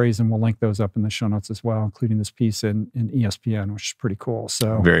news stories, and we'll link those up in the show notes as well, including this piece in ESPN, which is pretty cool.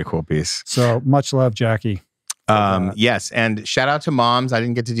 So very cool piece. So much love, Jackie. Yes, and shout out to moms. I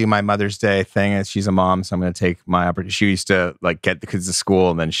didn't get to do my Mother's Day thing, as she's a mom, so I'm going to take my opportunity. She used to get the kids to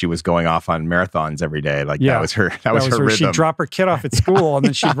school, and then she was going off on marathons every day. That was her. That was her rhythm. She'd drop her kid off at school, and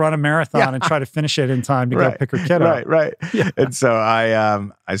then she'd run a marathon and try to finish it in time to go pick her kid up. Right. Yeah. And so I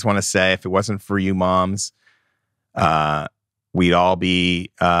just want to say, if it wasn't for you moms, we'd all be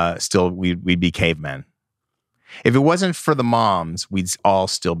we'd be cavemen. If it wasn't for the moms, we'd all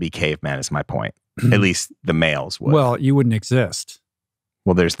still be cavemen, is my point. At least the males would. Well, you wouldn't exist.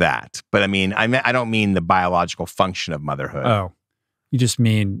 Well, there's that. But I don't mean the biological function of motherhood. Oh, you just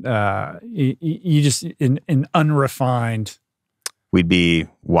mean, you just in unrefined. We'd be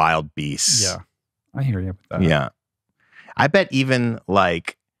wild beasts. Yeah. I hear you with that. Yeah. I bet even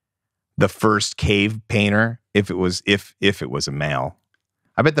the first cave painter, if it was a male,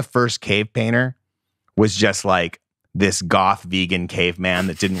 I bet the first cave painter was just this goth vegan caveman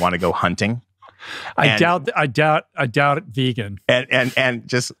that didn't want to go hunting. I doubt it vegan. And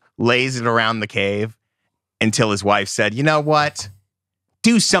just lays it around the cave until his wife said, "You know what?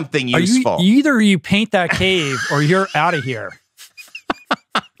 Do something useful. Either you paint that cave or you're out of here.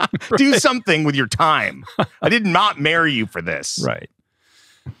 Do something with your time. I did not marry you for this." Right.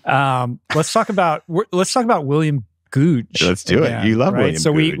 Let's talk about William Goodge. Let's do it. You love William Goodge.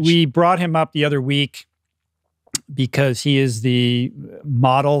 So we brought him up the other week because he is the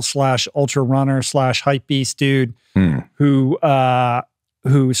model / ultra runner / hype beast dude who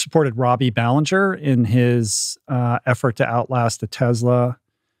supported Robbie Ballinger in his effort to outlast a Tesla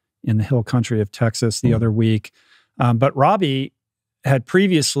in the hill country of Texas the other week. But Robbie had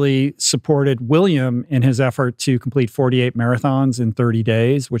previously supported William in his effort to complete 48 marathons in 30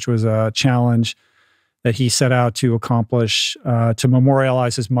 days, which was a challenge that he set out to accomplish to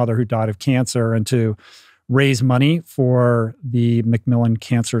memorialize his mother who died of cancer and to raise money for the Macmillan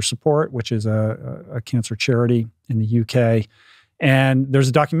Cancer Support, which is a cancer charity in the UK. And there's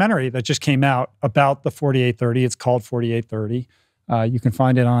a documentary that just came out about the 4830. It's called 4830. You can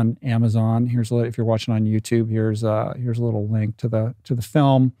find it on Amazon. If you're watching on YouTube, here's a little link to the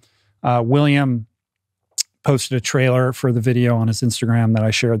film. William posted a trailer for the video on his Instagram that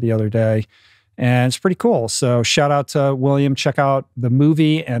I shared the other day, and it's pretty cool. So shout out to William. Check out the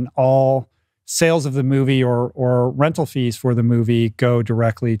movie, and all sales of the movie or rental fees for the movie go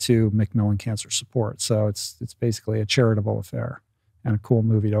directly to Macmillan Cancer Support. So it's basically a charitable affair and a cool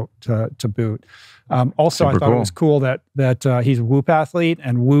movie to boot. Also, I thought it was cool that he's a Whoop athlete,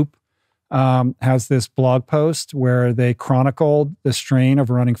 and Whoop has this blog post where they chronicled the strain of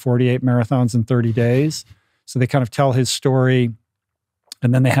running 48 marathons in 30 days. So they kind of tell his story,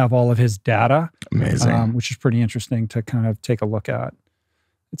 and then they have all of his data. Amazing. Which is pretty interesting to kind of take a look at.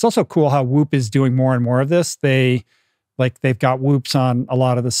 It's also cool how Whoop is doing more and more of this. They've got Whoops on a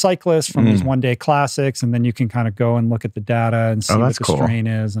lot of the cyclists from these one-day classics, and then you can kind of go and look at the data and see what the strain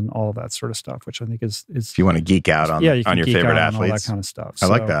is and all of that sort of stuff, which I think is if you want to geek out on your favorite athletes, all that kind of stuff. I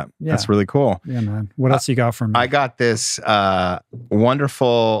like that. Yeah. That's really cool. Yeah, man. What else you got for me? I got this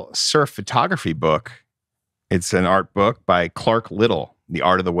wonderful surf photography book. It's an art book by Clark Little, The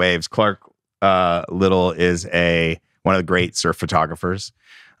Art of the Waves. Clark Little is one of the great surf photographers.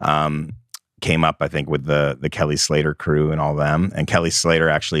 Came up, I think, with the Kelly Slater crew and all them. And Kelly Slater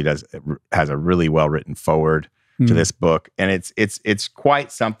actually has a really well-written foreword to this book. And it's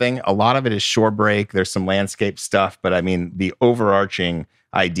quite something. A lot of it is shore break. There's some landscape stuff. But I mean, the overarching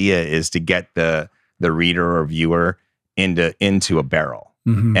idea is to get the reader or viewer into a barrel.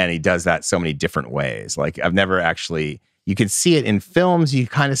 Mhm. And he does that so many different ways. Like I've never actually, you can see it in films, you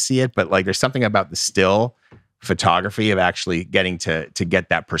kind of see it, but like there's something about the still photography of actually getting to get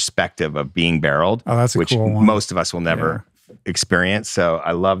that perspective of being barreled, Oh, that's a which cool one. most of us will never experience. So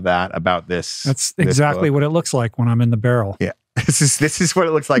I love that about this. That's this exactly book. what it looks like when I'm in the barrel. Yeah. This is what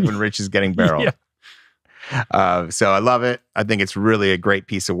it looks like when Rich is getting barreled. So I love it. I think it's really a great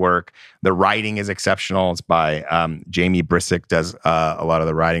piece of work. The writing is exceptional. It's by Jamie Brissick, does a lot of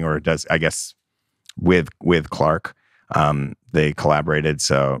the writing, or does, I guess, with Clark. They collaborated.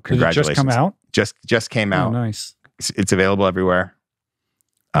 So congratulations. Did it just come out? Just came out. Oh, nice. It's available everywhere.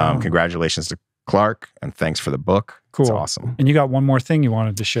 Oh. Congratulations to Clark, and thanks for the book. Cool. It's awesome. And you got one more thing you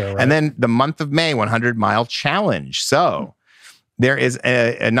wanted to show, right? And then the month of May, 100-mile challenge. So there is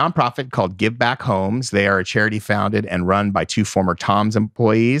a nonprofit called Give Back Homes. They are a charity founded and run by two former TOMS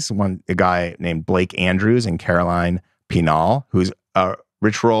employees, a guy named Blake Andrews and Caroline Pinal, who's a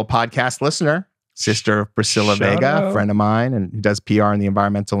Rich Roll podcast listener, sister of Priscilla Shout Vega, out. a friend of mine, and who does PR in the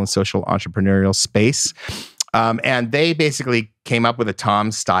environmental and social entrepreneurial space. And they basically came up with a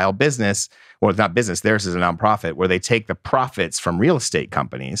TOMS style business. Well, it's not business. Theirs is a nonprofit where they take the profits from real estate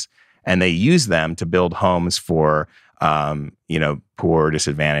companies and they use them to build homes for, poor,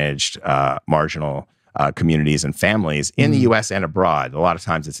 disadvantaged, marginal communities and families in the U.S. and abroad. A lot of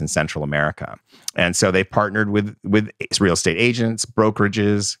times it's in Central America. And so they partnered with real estate agents,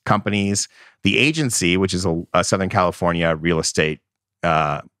 brokerages, companies. The agency, which is a Southern California real estate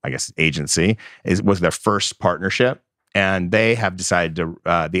agency, was their first partnership. And they have decided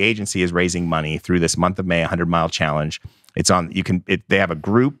to, the agency is raising money through this month of May 100-mile challenge. They have a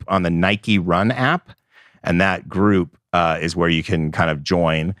group on the Nike Run app, and that group is where you can kind of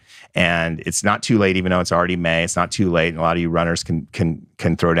join. And it's not too late, even though it's already May. It's not too late, and a lot of you runners can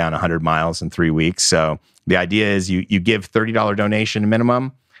throw down 100 miles in 3 weeks. So the idea is you give $30 donation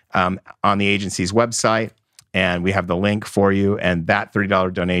minimum on the agency's website, and we have the link for you. And that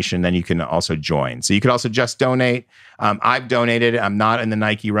 $30 donation, then you can also join. So you could also just donate. I've donated. I'm not in the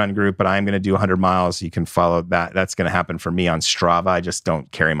Nike Run group, but I'm going to do 100 miles. You can follow that. That's going to happen for me on Strava. I just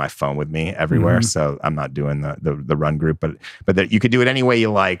don't carry my phone with me everywhere, so I'm not doing the run group. But you could do it any way you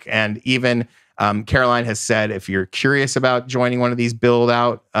like. And even Caroline has said, if you're curious about joining one of these build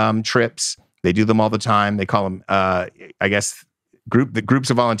out trips, they do them all the time. They call them, the groups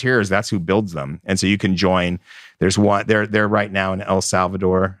of volunteers. That's who builds them, and so you can join. There's one. They're right now in El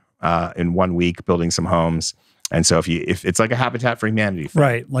Salvador in 1 week building some homes. And so if it's like a Habitat for Humanity thing.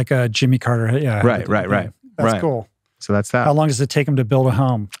 Right, like a Jimmy Carter. Yeah. Right. That's cool. So that's that. How long does it take them to build a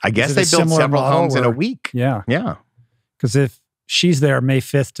home? I guess Is it they a build similar several model, homes in a or- week. Yeah. Yeah. Because if she's there May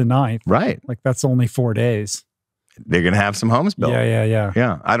 5th to 9th, Right. like that's only 4 days. They're going to have some homes built. Yeah.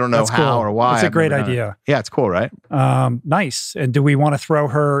 Yeah. I don't know That's how cool. or why. It's a I've great never done it. idea. Yeah, it's cool, right? Nice. And do we want to throw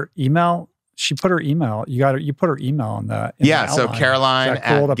her email? She put her email. You put her email on that. in Yeah. the So outline. Caroline Is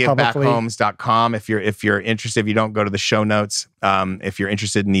that cool at to publicly- givebackhomes.com. If you're interested, if you don't go to the show notes, if you're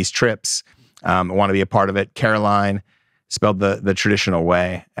interested in these trips, want to be a part of it, Caroline, spelled the traditional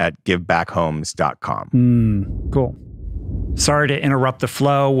way, at givebackhomes.com. Cool. Sorry to interrupt the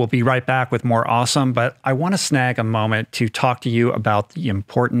flow. We'll be right back with more awesome, but I want to snag a moment to talk to you about the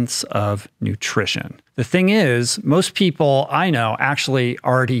importance of nutrition. The thing is, most people I know actually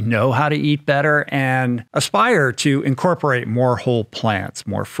already know how to eat better and aspire to incorporate more whole plants,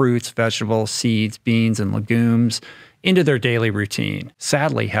 more fruits, vegetables, seeds, beans, and legumes into their daily routine.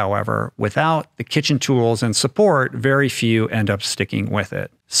 Sadly, however, without the kitchen tools and support, very few end up sticking with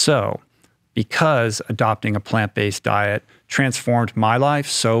it. So, because adopting a plant-based diet transformed my life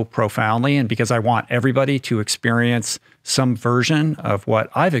so profoundly, and because I want everybody to experience some version of what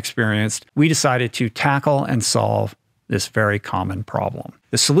I've experienced, we decided to tackle and solve this very common problem.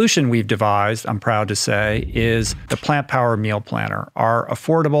 The solution we've devised, I'm proud to say, is the Plant Power Meal Planner, our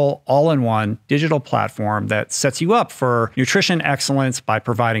affordable, all-in-one digital platform that sets you up for nutrition excellence by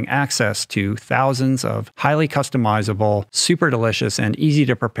providing access to thousands of highly customizable, super delicious, and easy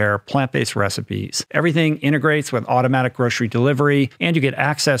to prepare plant-based recipes. Everything integrates with automatic grocery delivery, and you get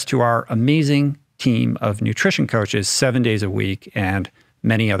access to our amazing team of nutrition coaches 7 days a week and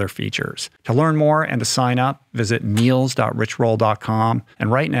many other features. To learn more and to sign up, visit meals.richroll.com.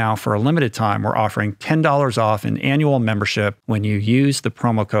 And right now, for a limited time, we're offering $10 off an annual membership when you use the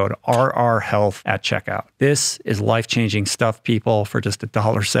promo code RRHealth at checkout. This is life-changing stuff, people, for just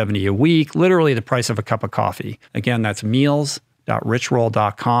 $1.70 a week, literally the price of a cup of coffee. Again, that's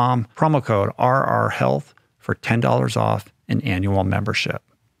meals.richroll.com, promo code RRHealth for $10 off an annual membership.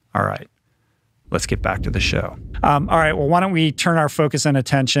 All right. Let's get back to the show. All right. Well, why don't we turn our focus and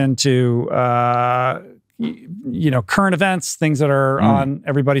attention to, current events, things that are on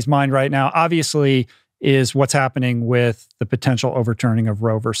everybody's mind right now, obviously, is what's happening with the potential overturning of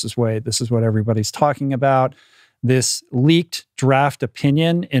Roe versus Wade. This is what everybody's talking about. This leaked draft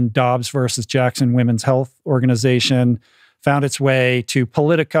opinion in Dobbs versus Jackson Women's Health Organization found its way to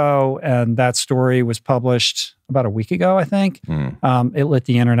Politico, and that story was published about a week ago, I think. It lit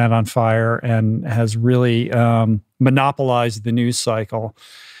the internet on fire and has really monopolized the news cycle.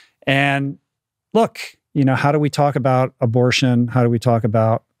 And look, how do we talk about abortion? How do we talk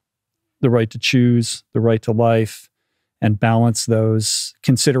about the right to choose, the right to life, and balance those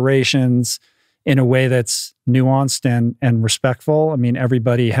considerations in a way that's nuanced and respectful? I mean,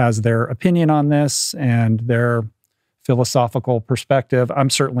 everybody has their opinion on this and their philosophical perspective. I'm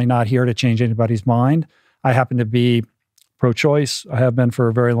certainly not here to change anybody's mind. I happen to be pro-choice. I have been for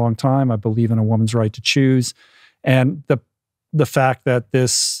a very long time. I believe in a woman's right to choose. And the fact that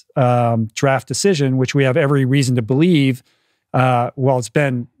this draft decision, which we have every reason to believe, it's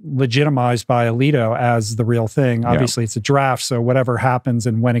been legitimized by Alito as the real thing. Obviously, it's a draft, so whatever happens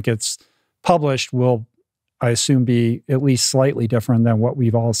and when it gets published will, I assume, be at least slightly different than what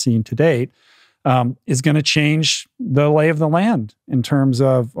we've all seen to date, is going to change the lay of the land in terms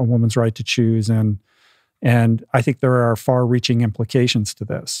of a woman's right to choose. And I think there are far-reaching implications to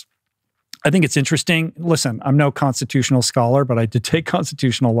this. I think it's interesting. Listen, I'm no constitutional scholar, but I did take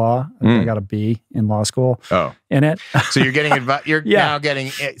constitutional law. I got a B in law school in it. So you're getting now getting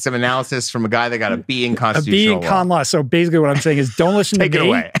some analysis from a guy that got a B in constitutional law. A B in con law. So basically what I'm saying is don't listen to me. Take it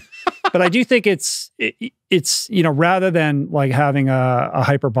away. But I do think it's rather than like having a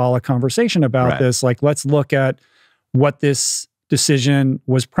hyperbolic conversation about this, like let's look at what this decision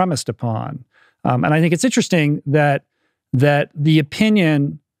was premised upon. And I think it's interesting that the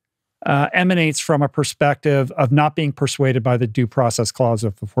opinion emanates from a perspective of not being persuaded by the due process clause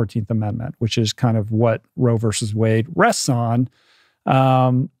of the 14th Amendment, which is kind of what Roe versus Wade rests on.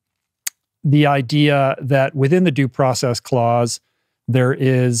 The idea that within the due process clause, there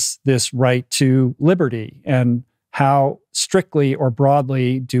is this right to liberty, and how strictly or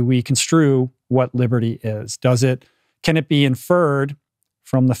broadly do we construe what liberty is? Can it be inferred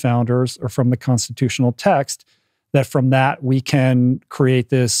from the founders or from the constitutional text that from that we can create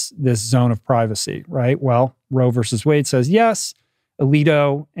this zone of privacy, right? Well, Roe versus Wade says yes.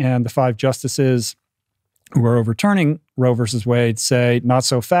 Alito and the 5 justices who are overturning Roe versus Wade say not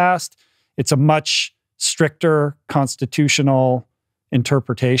so fast. It's a much stricter constitutional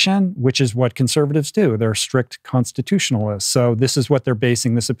interpretation, which is what conservatives do. They're strict constitutionalists. So this is what they're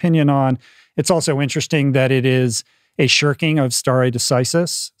basing this opinion on. It's also interesting that it is a shirking of stare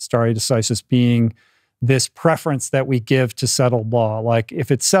decisis being this preference that we give to settled law. Like if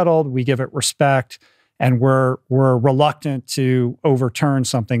it's settled, we give it respect, and we're reluctant to overturn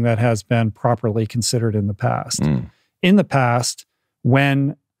something that has been properly considered in the past. In the past,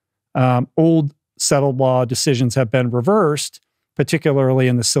 when old settled law decisions have been reversed, particularly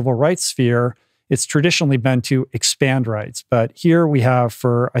in the civil rights sphere, it's traditionally been to expand rights. But here we have,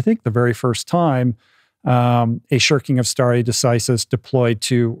 for I think the very first time, a shirking of stare decisis deployed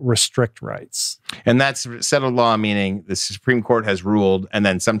to restrict rights. And that's settled law, meaning the Supreme Court has ruled, and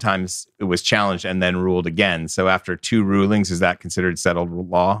then sometimes it was challenged and then ruled again. So after 2 rulings, is that considered settled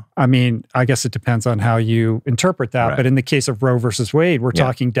law? I mean, I guess it depends on how you interpret that. Right. But in the case of Roe versus Wade, we're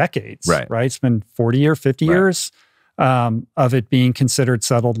talking decades, right? It's been 40 or 50 years of it being considered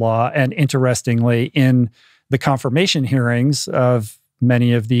settled law. And interestingly, in the confirmation hearings of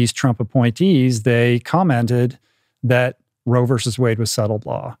many of these Trump appointees, they commented that Roe versus Wade was settled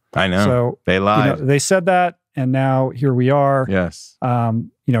law. I know. So they lied. They said that, and now here we are. Yes.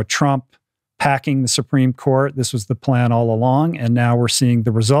 Trump packing the Supreme Court. This was the plan all along, and now we're seeing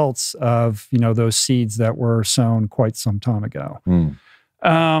the results of those seeds that were sown quite some time ago.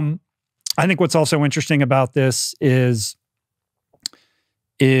 I think what's also interesting about this is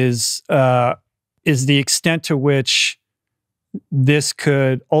the extent to which this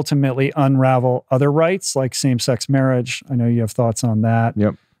could ultimately unravel other rights like same-sex marriage. I know you have thoughts on that.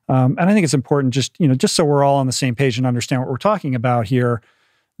 Yep. And I think it's important just so we're all on the same page and understand what we're talking about here.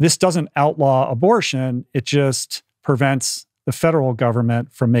 This doesn't outlaw abortion. It just prevents the federal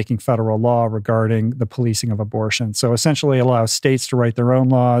government from making federal law regarding the policing of abortion. So essentially allows states to write their own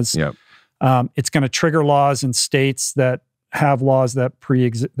laws. Yep. It's going to trigger laws in states that have laws that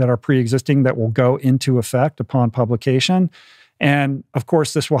are pre-existing that will go into effect upon publication. And of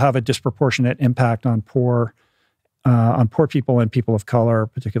course, this will have a disproportionate impact on poor people and people of color,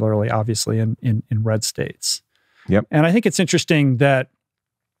 particularly, obviously, in red states. Yep. And I think it's interesting that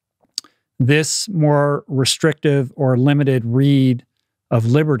this more restrictive or limited read of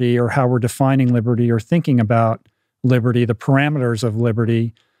liberty, or how we're defining liberty or thinking about liberty, the parameters of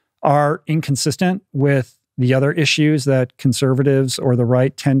liberty, are inconsistent with the other issues that conservatives or the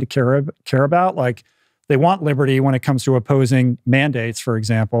right tend to care about. Like, they want liberty when it comes to opposing mandates, for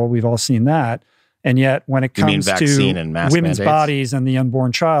example. We've all seen that. And yet, when it comes to women's mandates? Bodies and the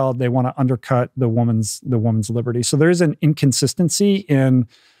unborn child, they want to undercut the woman's liberty. So there's an inconsistency in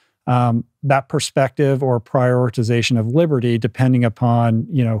that perspective or prioritization of liberty, depending upon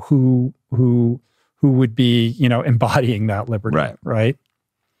who would be embodying that liberty, right?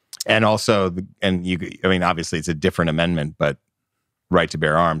 And also, obviously, it's a different amendment, but right to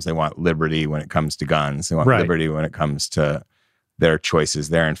bear arms, they want liberty when it comes to guns. They want liberty when it comes to their choices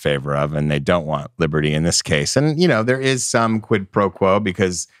they're in favor of, and they don't want liberty in this case. And, there is some quid pro quo,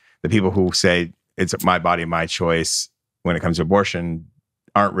 because the people who say it's my body, my choice when it comes to abortion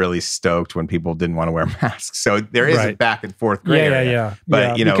aren't really stoked when people didn't want to wear masks. So there is a back and forth gray area.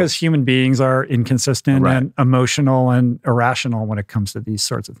 But, because human beings are inconsistent and emotional and irrational when it comes to these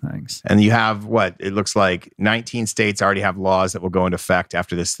sorts of things. And you have it looks like 19 states already have laws that will go into effect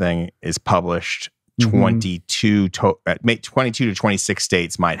after this thing is published. 22 to 26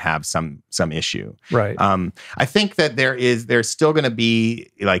 states might have some issue. Right. I think that there's still going to be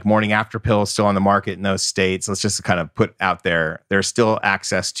like morning after pills still on the market in those states. Let's just kind of put out there's still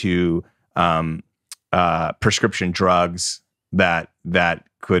access to prescription drugs that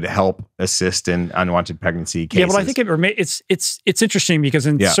could help assist in unwanted pregnancy cases. Yeah, but I think it's interesting, because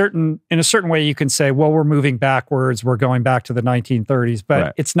in a certain way you can say, well, we're moving backwards, we're going back to the 1930s,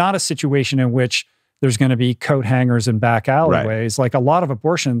 but it's not a situation in which there's going to be coat hangers and back alleyways. Like, a lot of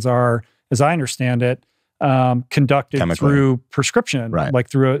abortions are, as I understand it, conducted through prescription, like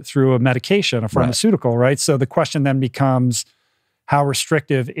through a medication, a pharmaceutical, right? So the question then becomes, how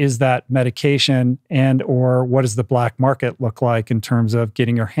restrictive is that medication, and or what does the black market look like in terms of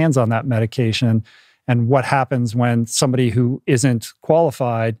getting your hands on that medication? And what happens when somebody who isn't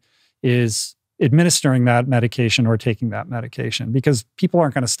qualified is administering that medication or taking that medication? Because people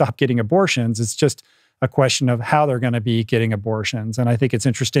aren't going to stop getting abortions. It's just a question of how they're going to be getting abortions. And I think it's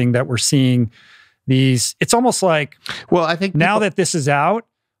interesting that we're seeing these, it's almost like, well, I think now that this is out,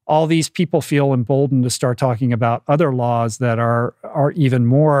 all these people feel emboldened to start talking about other laws that are even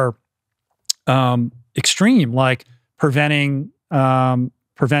more extreme, like preventing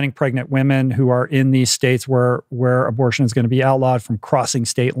pregnant women who are in these states where abortion is going to be outlawed from crossing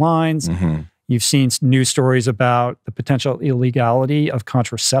state lines. You've seen news stories about the potential illegality of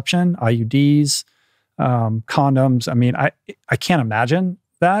contraception, IUDs, condoms. I mean, I can't imagine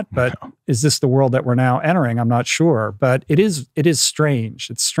that, but is this the world that we're now entering? I'm not sure, but it is strange.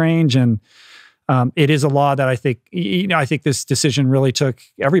 It's strange, and it is a law that I think this decision really took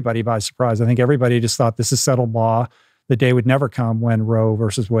everybody by surprise. I think everybody just thought this is settled law. The day would never come when Roe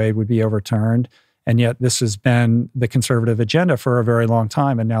versus Wade would be overturned. And yet this has been the conservative agenda for a very long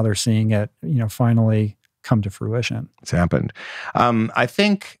time. And now they're seeing it, finally come to fruition. It's happened. I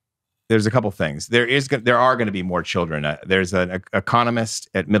think there's a couple things. There are going to be more children. There's an economist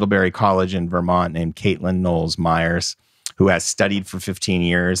at Middlebury College in Vermont named Caitlin Knowles Myers, who has studied for 15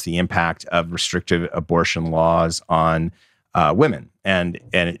 years the impact of restrictive abortion laws on women. And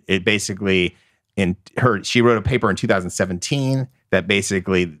it basically, she wrote a paper in 2017 that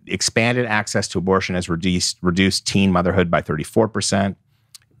basically expanded access to abortion has reduced teen motherhood by 34%,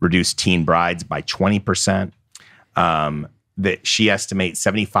 reduced teen brides by 20%. That she estimates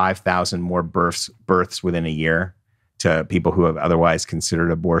 75,000 more births within a year to people who have otherwise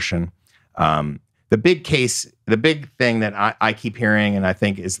considered abortion. The big thing that I keep hearing and I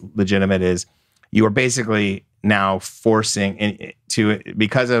think is legitimate is you are basically now forcing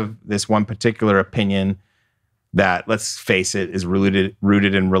because of this one particular opinion that, let's face it, is rooted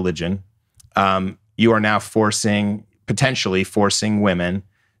in religion. You are now potentially forcing women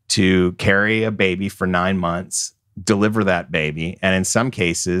to carry a baby for 9 months, deliver that baby, and in some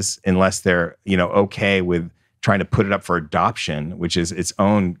cases, unless they're okay with trying to put it up for adoption, which is its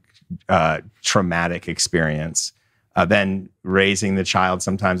own traumatic experience, then raising the child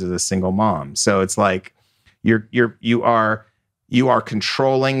sometimes as a single mom. So it's like you are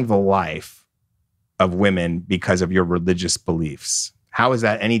controlling the life of women because of your religious beliefs. How is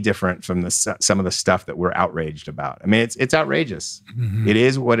that any different from some of the stuff that we're outraged about? I mean, it's outrageous. Mm-hmm. It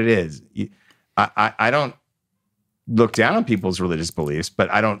is what it is. I don't look down on people's religious beliefs, but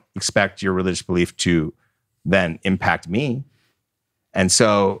I don't expect your religious belief to then impact me. And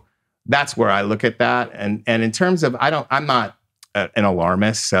so that's where I look at that. And in terms of, I'm not an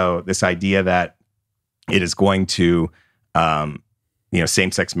alarmist. So this idea that it is going to,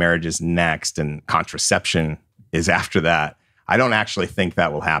 same-sex marriage is next and contraception is after that, I don't actually think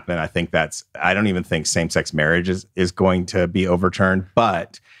that will happen. I don't even think same-sex marriage is going to be overturned.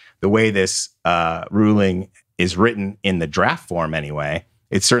 But the way this ruling is written in the draft form anyway,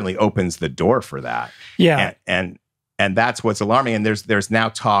 it certainly opens the door for that. Yeah. And that's what's alarming. And there's now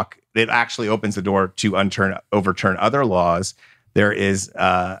talk, it actually opens the door to overturn other laws. There is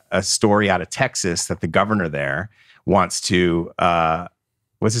a story out of Texas that the governor there wants to,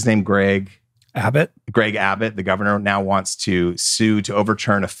 what's his name? Greg Abbott, the governor, now wants to sue to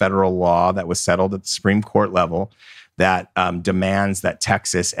overturn a federal law that was settled at the Supreme Court level that demands that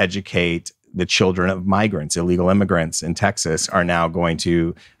Texas educate the children of migrants. Illegal immigrants in Texas are now going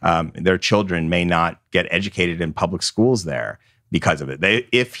to, their children may not get educated in public schools there because of it.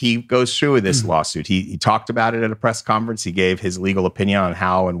 If he goes through with this lawsuit, he talked about it at a press conference. He gave his legal opinion on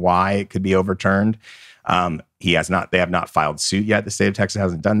how and why it could be overturned. They have not filed suit yet. The state of Texas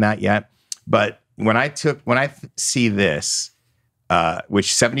hasn't done that yet. But when I see this, which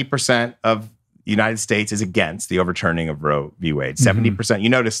 70% of the United States is against the overturning of Roe v. Wade, 70%. You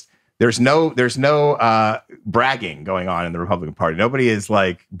notice there's no bragging going on in the Republican Party. Nobody is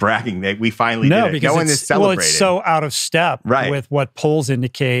like bragging that we finally did it. Because no one is celebrating. Well, it's so out of step with what polls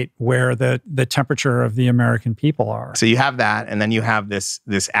indicate where the temperature of the American people are. So you have that, and then you have this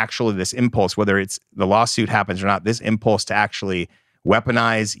impulse, whether it's the lawsuit happens or not, this impulse to actually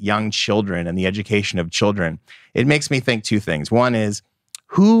weaponize young children and the education of children. It makes me think two things. One is,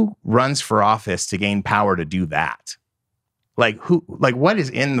 who runs for office to gain power to do that? What is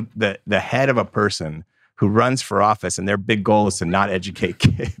in the head of a person who runs for office and their big goal is to not educate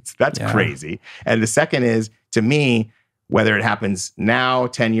kids? That's crazy. And the second is, to me, whether it happens now,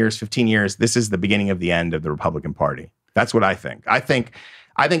 10 years, 15 years, this is the beginning of the end of the Republican Party. That's what I think. I think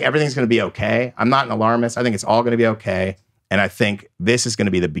everything's going to be okay. I'm not an alarmist. I think it's all going to be okay. And I think this is going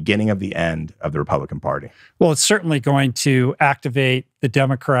to be the beginning of the end of the Republican Party. Well, it's certainly going to activate the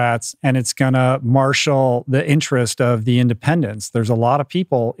Democrats, and it's going to marshal the interest of the independents. There's a lot of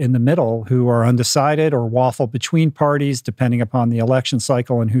people in the middle who are undecided or waffle between parties, depending upon the election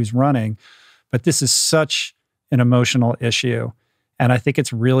cycle and who's running. But this is such an emotional issue. And I think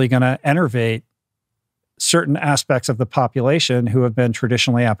it's really going to enervate certain aspects of the population who have been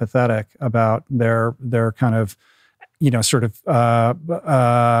traditionally apathetic about their kind of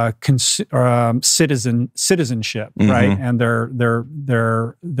citizenship, right? And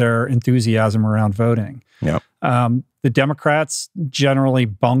their enthusiasm around voting. Yep. The Democrats generally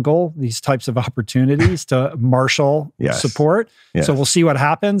bungle these types of opportunities to marshal support. Yes. So we'll see what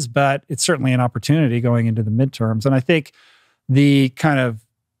happens, but it's certainly an opportunity going into the midterms. And I think the kind of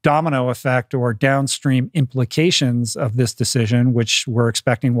domino effect or downstream implications of this decision, which we're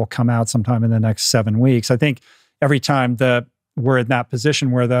expecting will come out sometime in the next 7 weeks, I think every time we're in that position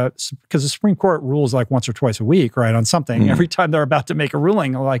where because the Supreme Court rules like once or twice a week, right, on something. Every time they're about to make a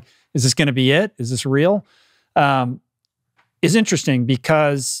ruling, like, is this going to be it? Is this real? Is interesting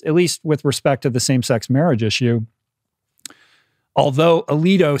because, at least with respect to the same-sex marriage issue, although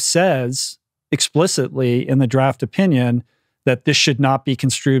Alito says explicitly in the draft opinion that this should not be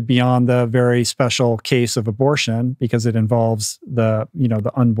construed beyond the very special case of abortion because it involves the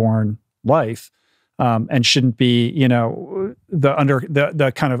unborn life. And shouldn't be,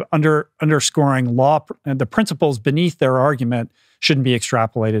 the kind of underscoring law, the principles beneath their argument shouldn't be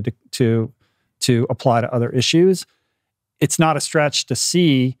extrapolated to apply to other issues. It's not a stretch to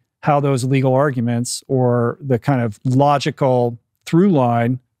see how those legal arguments or the kind of logical through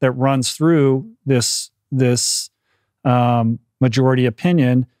line that runs through this majority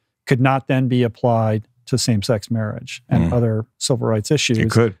opinion could not then be applied to same-sex marriage and other civil rights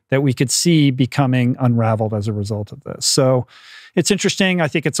issues that we could see becoming unraveled as a result of this. So it's interesting. I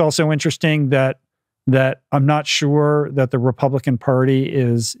think it's also interesting that I'm not sure that the Republican Party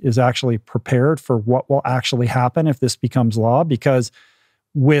is actually prepared for what will actually happen if this becomes law, because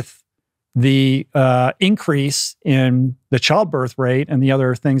with the increase in the childbirth rate and the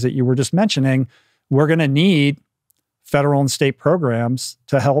other things that you were just mentioning, we're going to need federal and state programs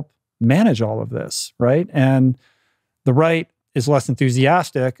to help manage all of this, right? And the right is less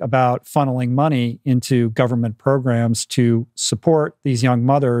enthusiastic about funneling money into government programs to support these young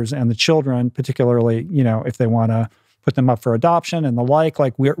mothers and the children, particularly, if they want to put them up for adoption and the like.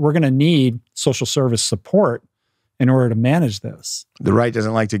 Like we're going to need social service support in order to manage this. The right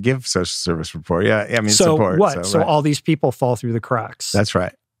doesn't like to give social service support. So support. What? So all these people fall through the cracks. That's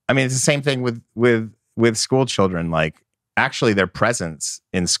right. I mean, it's the same thing with school children. Like, actually, their presence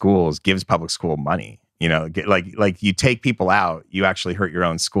in schools gives public school money. Like you take people out, you actually hurt your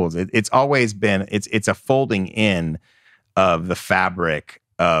own schools. It's always been it's a folding in of the fabric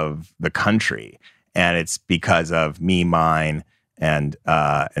of the country, and it's because of me, mine, and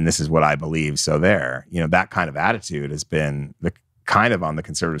this is what I believe. So there, that kind of attitude has been the kind of on the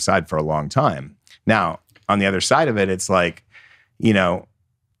conservative side for a long time. Now, on the other side of it, it's like, we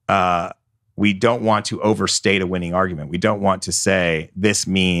don't want to overstate a winning argument. We don't want to say this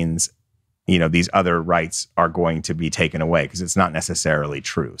means these other rights are going to be taken away, because it's not necessarily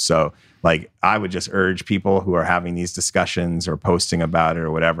true. So like, I would just urge people who are having these discussions or posting about it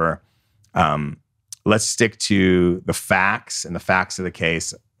or whatever, let's stick to the facts, and the facts of the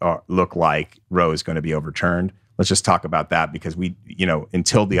case look like Roe is going to be overturned. Let's just talk about that, because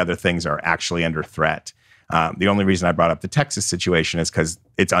until the other things are actually under threat. The only reason I brought up the Texas situation is because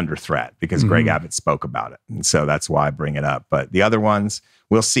it's under threat, because Greg Abbott spoke about it. And so that's why I bring it up. But the other ones,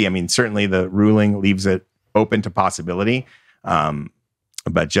 we'll see. I mean, certainly the ruling leaves it open to possibility.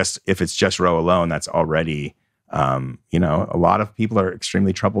 But just if it's just Roe alone, that's already, a lot of people are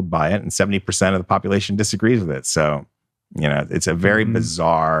extremely troubled by it, and 70% of the population disagrees with it. So, it's a very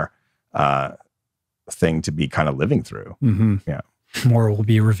bizarre thing to be kind of living through. Yeah. More will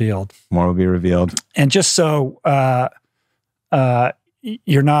be revealed. More will be revealed. And just so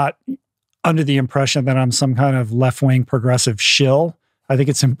you're not under the impression that I'm some kind of left-wing progressive shill, I think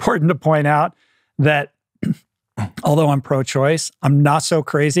it's important to point out that although I'm pro-choice, I'm not so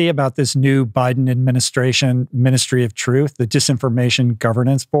crazy about this new Biden administration Ministry of Truth, the Disinformation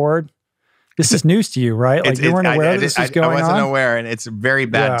Governance Board. This is news to you, right? Like, you weren't aware this was going on? I wasn't aware, and it's a very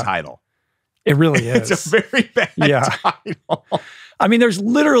bad title. It really is. It's a very bad title. I mean, there's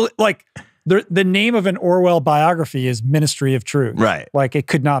literally, like, the name of an Orwell biography is Ministry of Truth. Right. Like, it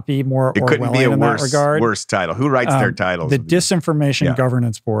could not be more It couldn't be a Orwellian in that regard. worse title. Who writes their titles? The Disinformation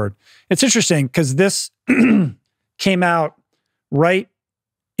Governance Board. It's interesting because this came out right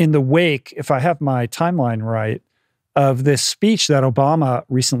in the wake, if I have my timeline right, of this speech that Obama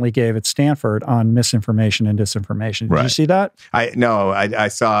recently gave at Stanford on misinformation and disinformation. Did you see that? I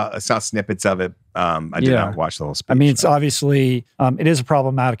saw snippets of it. I did not watch the whole speech. I mean, it's obviously, it is a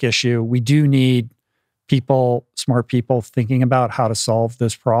problematic issue. We do need smart people thinking about how to solve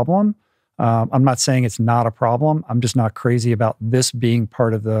this problem. I'm not saying it's not a problem. I'm just not crazy about this being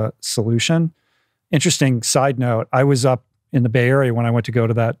part of the solution. Interesting side note, I was up in the Bay Area when I went to go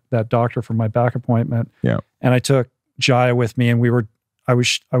to that doctor for my back appointment. Yeah. And I took Jaya with me, and I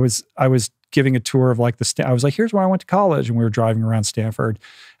was giving a tour of like I was like, here's where I went to college, and we were driving around Stanford.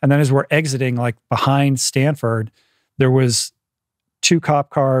 And then as we're exiting, like behind Stanford, there was 2 cop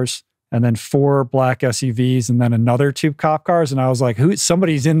cars and then 4 black SUVs and then another 2 cop cars. And I was like,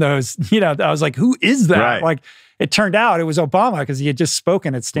 somebody's in those, I was like, who is that? Right. Like, it turned out it was Obama, because he had just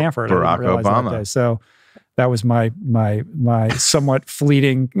spoken at Stanford. Barack Obama. So that was my somewhat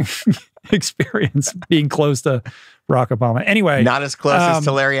fleeting experience being close to Barack Obama. Anyway, not as close as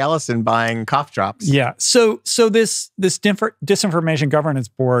to Larry Ellison buying cough drops. Yeah. So this Disinformation Governance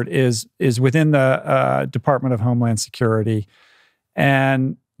Board is within the Department of Homeland Security,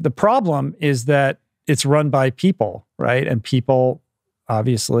 and the problem is that it's run by people, right? And people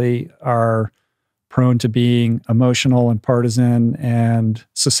obviously are prone to being emotional and partisan and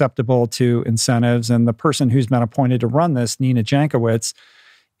susceptible to incentives. And the person who's been appointed to run this, Nina Jankowicz,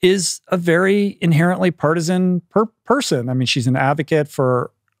 is a very inherently partisan person. I mean, she's an advocate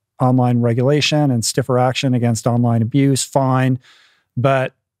for online regulation and stiffer action against online abuse, fine.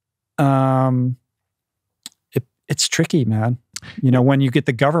 But it's tricky, man. When you get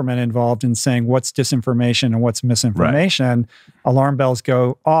the government involved in saying what's disinformation and what's misinformation, alarm bells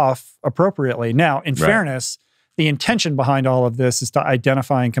go off appropriately. Now, in fairness, the intention behind all of this is to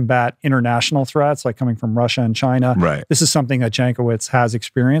identify and combat international threats, like coming from Russia and China. Right. This is something that Jankowicz has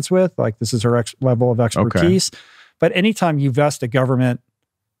experience with. Like, this is her level of expertise. Okay. But anytime you vest a government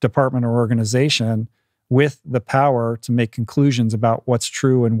department or organization with the power to make conclusions about what's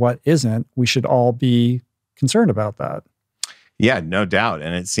true and what isn't, we should all be concerned about that. Yeah, no doubt.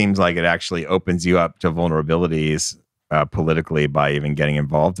 And it seems like it actually opens you up to vulnerabilities politically by even getting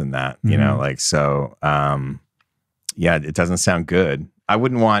involved in that, yeah, it doesn't sound good. I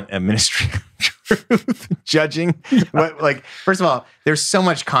wouldn't want a Ministry of Truth judging. First of all, there's so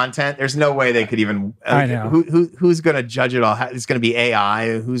much content. There's no way they could even, I know. Who's going to judge it all? It's going to be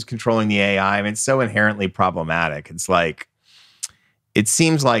AI. Who's controlling the AI? I mean, it's so inherently problematic. It's like, it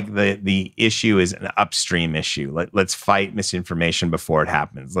seems like the issue is an upstream issue. Let's fight misinformation before it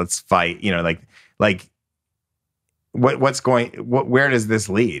happens. Let's fight, where does this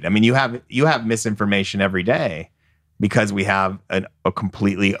lead? I mean, you have misinformation every day because we have a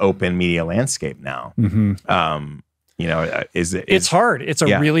completely open media landscape now. Mm-hmm. You know, it's hard. It's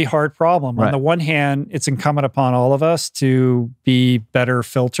a really hard problem. Right. On the one hand, it's incumbent upon all of us to be better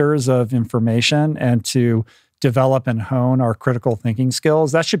filters of information and to develop and hone our critical thinking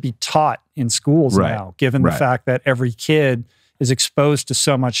skills. That should be taught in schools now, given the fact that every kid is exposed to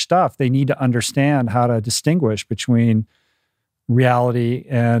so much stuff. They need to understand how to distinguish between reality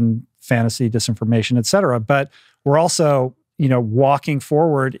and fantasy, disinformation, et cetera. But we're also, you know, walking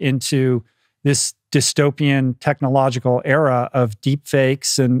forward into this dystopian technological era of deep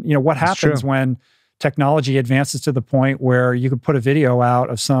fakes. And, you know, what happens when technology advances to the point where you could put a video out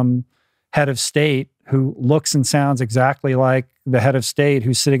of some head of state who looks and sounds exactly like the head of state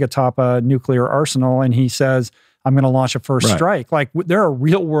who's sitting atop a nuclear arsenal, and he says, I'm going to launch a first strike. Like, there are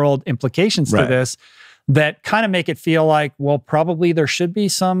real world implications to this that kind of make it feel like, well, probably there should be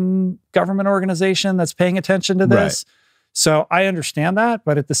some government organization that's paying attention to this. So I understand that,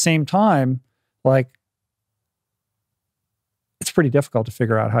 but at the same time, like, it's pretty difficult to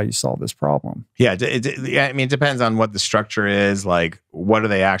figure out how you solve this problem. Yeah, I mean, it depends on what the structure is. Like, what are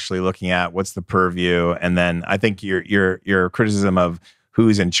they actually looking at? What's the purview? And then I think your criticism of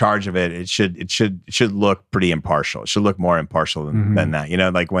who's in charge of it, it should look pretty impartial. It should look more impartial than that. You know,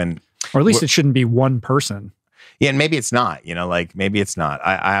 like when, or at least it shouldn't be one person. Yeah, and maybe it's not. You know, like maybe it's not.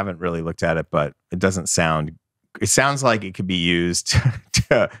 I haven't really looked at it, but it doesn't sound. It sounds like it could be used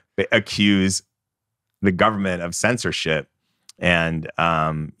to accuse the government of censorship, and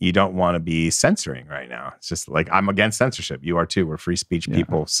you don't want to be censoring right now. It's just like, I'm against censorship. You are too. We're free speech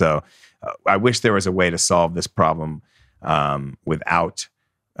people. So I wish there was a way to solve this problem without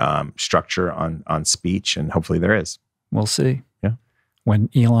structure on speech, and hopefully there is. We'll see. Yeah, when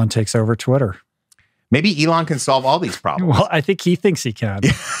Elon takes over Twitter, maybe Elon can solve all these problems. Well, I think he thinks he can.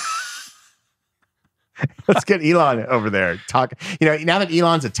 Let's get Elon over there. Talk. You know, now that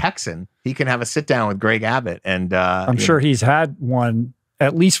Elon's a Texan, he can have a sit down with Greg Abbott, and I'm sure he's had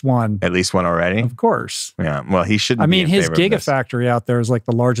at least one already. Of course. Yeah. Well, he shouldn't. I mean, his gigafactory out there is like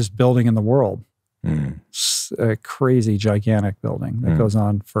the largest building in the world. It's a crazy, gigantic building that goes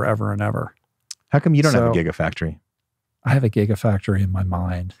on forever and ever. How come you don't have a gigafactory? I have a gigafactory in my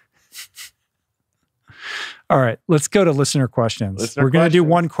mind. All right, let's go to listener questions. We're going to do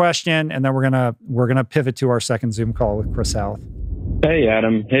one question, and then we're gonna pivot to our second Zoom call with Chris South. Hey,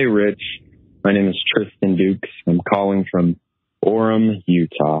 Adam. Hey, Rich. My name is Tristan Dukes. I'm calling from Orem,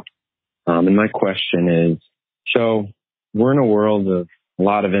 Utah. And my question is, so we're in a world of a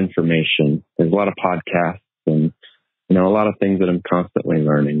lot of information. There's a lot of podcasts and, you know, a lot of things that I'm constantly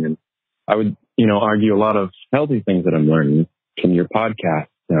learning. And I would, you know, argue a lot of healthy things that I'm learning from your podcast.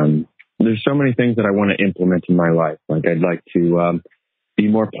 There's so many things that I want to implement in my life. Like, I'd like to be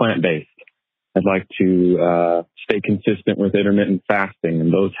more plant-based. I'd like to stay consistent with intermittent fasting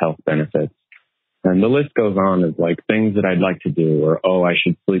and those health benefits. And the list goes on of like things that I'd like to do, or, oh, I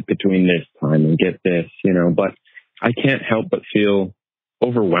should sleep between this time and get this, you know, but I can't help but feel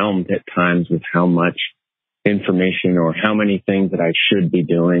overwhelmed at times with how much information or how many things that I should be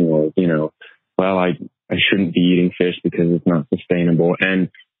doing, or, you know, well, I shouldn't be eating fish because it's not sustainable. And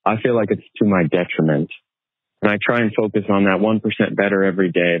I feel like it's to my detriment. And I try and focus on that 1% better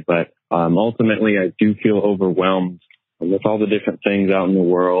every day. But ultimately, I do feel overwhelmed with all the different things out in the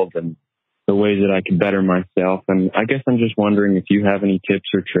world and the ways that I can better myself. And I guess I'm just wondering if you have any tips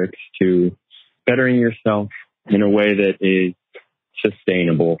or tricks to bettering yourself in a way that is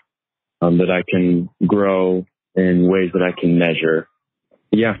sustainable, that I can grow in ways that I can measure.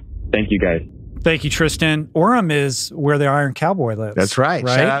 Yeah. Thank you, guys. Thank you, Tristan. Orem is where the Iron Cowboy lives. That's right.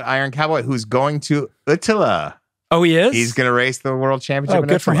 Shout out Iron Cowboy, who's going to Attila. Oh, he is? He's going to race the world championship. Oh,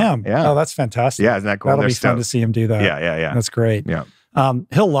 good for him. Yeah. Oh, that's fantastic. Yeah, isn't that cool? That'll be fun to see him do that. Yeah. That's great. Yeah.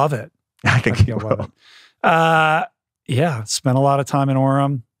 He'll love it. I think he'll love it. Yeah, spent a lot of time in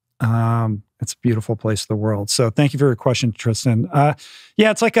Orem. It's a beautiful place in the world. So thank you for your question, Tristan.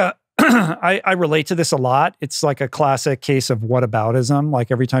 Yeah, it's like I relate to this a lot. It's like a classic case of whataboutism.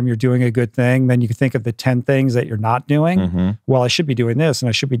 Like, every time you're doing a good thing, then you can think of the 10 things that you're not doing. Mm-hmm. Well, I should be doing this and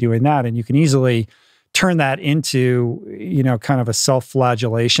I should be doing that. And you can easily turn that into, you know, kind of a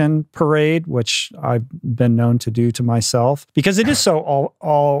self-flagellation parade, which I've been known to do to myself, because it is so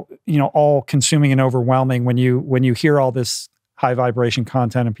all consuming and overwhelming when you hear all this high vibration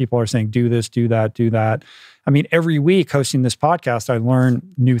content and people are saying, do this, do that, do that. I mean, every week hosting this podcast, I learn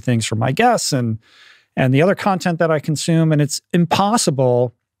new things from my guests and the other content that I consume. And it's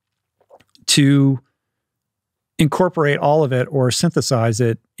impossible to incorporate all of it or synthesize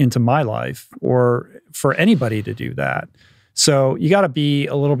it into my life, or for anybody to do that. So you got to be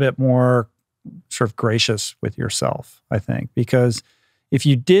a little bit more sort of gracious with yourself, I think, because if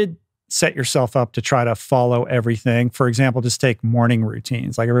you did set yourself up to try to follow everything. For example, just take morning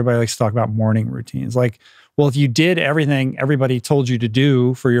routines. Like everybody likes to talk about morning routines. Like, well, if you did everything everybody told you to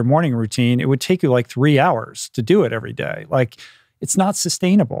do for your morning routine, it would take you like 3 hours to do it every day. Like, it's not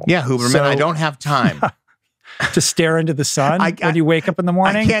sustainable. Yeah, Huberman, I don't have time. To stare into the sun when you wake up in the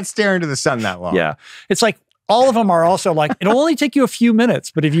morning? I can't stare into the sun that long. Yeah. It's like, all of them are also like, it'll only take you a few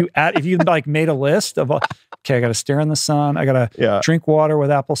minutes, but if you like made a list of, okay, I got to stare in the sun, I got to drink water with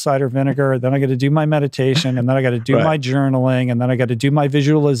apple cider vinegar, then I got to do my meditation, and then I got to do my journaling, and then I got to do my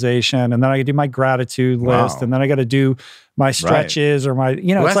visualization, and then I got to do my gratitude list, and then I got to do my stretches or my,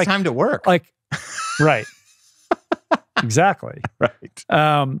 you know, it's like time to work. Like, right. Exactly. Right.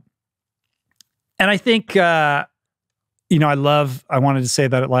 And I think, you know, I wanted to say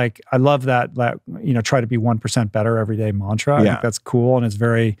that, like, I love that, you know, try to be 1% better every day mantra. I think that's cool. And it's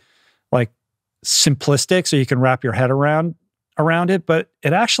very, like, simplistic, so you can wrap your head around it, but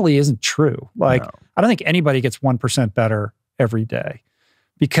it actually isn't true. Like, I don't think anybody gets 1% better every day,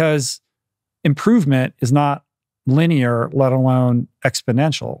 because improvement is not linear, let alone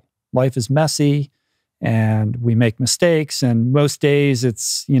exponential. Life is messy, and we make mistakes, and most days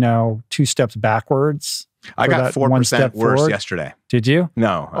it's, you know, 2 steps backwards. I got 4% worse yesterday. Did you?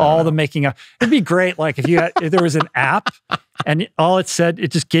 No. All the making up. It'd be great, like, if there was an app and all it said, it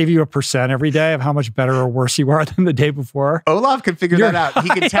just gave you a percent every day of how much better or worse you are than the day before. Olav could figure that out. He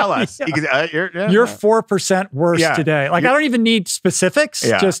could tell us. Yeah. He could, you're 4% worse today. Like, I don't even need specifics.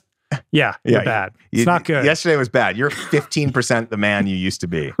 Just, you're bad. It's not good. Yesterday was bad. You're 15% the man you used to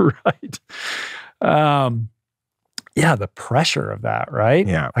be. Right. Yeah, the pressure of that, right?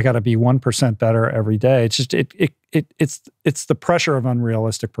 Yeah. I got to be 1% better every day. It's just it's the pressure of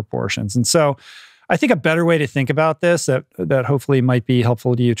unrealistic proportions. And so I think a better way to think about this that hopefully might be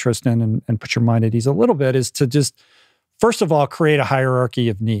helpful to you, Tristan, and put your mind at ease a little bit, is to just, first of all, create a hierarchy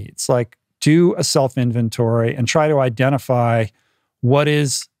of needs. Like, do a self-inventory and try to identify what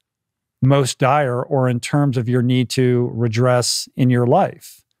is most dire, or in terms of your need to redress in your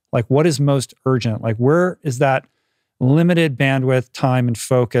life. Like, what is most urgent? Like, where is that limited bandwidth, time, and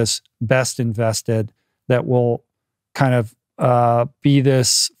focus best invested that will kind of be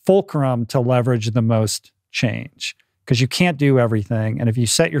this fulcrum to leverage the most change? Because you can't do everything. And if you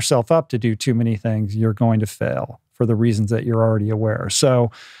set yourself up to do too many things, you're going to fail for the reasons that you're already aware.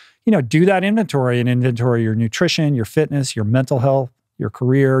 So, you know, do that inventory, and inventory your nutrition, your fitness, your mental health, your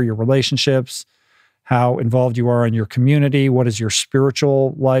career, your relationships, how involved you are in your community, what does your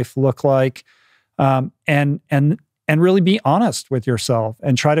spiritual life look like, and really be honest with yourself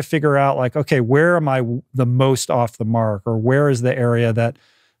and try to figure out, like, okay, where am I the most off the mark, or where is the area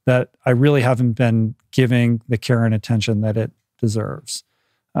that I really haven't been giving the care and attention that it deserves.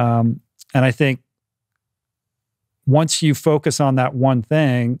 And I think once you focus on that one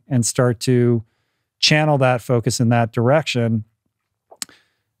thing and start to channel that focus in that direction,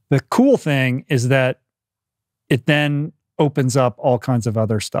 the cool thing is that it then opens up all kinds of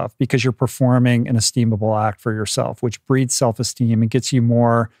other stuff, because you're performing an esteemable act for yourself, which breeds self-esteem and gets you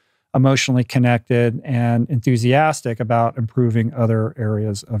more emotionally connected and enthusiastic about improving other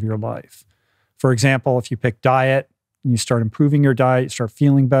areas of your life. For example, if you pick diet and you start improving your diet, you start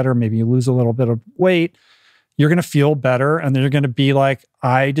feeling better, maybe you lose a little bit of weight, you're going to feel better, and then you're going to be like,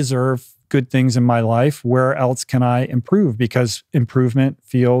 I deserve good things in my life. Where else can I improve? Because improvement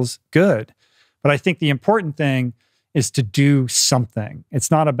feels good. But I think the important thing is to do something. It's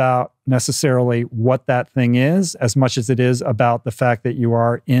not about necessarily what that thing is, as much as it is about the fact that you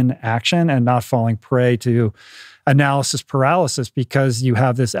are in action and not falling prey to analysis paralysis, because you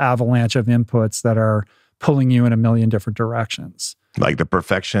have this avalanche of inputs that are pulling you in a million different directions. Like the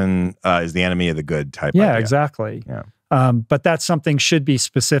perfection is the enemy of the good type. Yeah, idea. Exactly. Yeah. But that something should be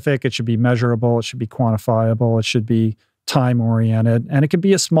specific. It should be measurable. It should be quantifiable. It should be time-oriented. And it could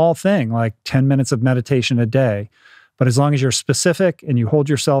be a small thing, like 10 minutes of meditation a day. But as long as you're specific and you hold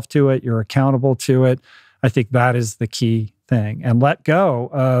yourself to it, you're accountable to it, I think that is the key thing. And let go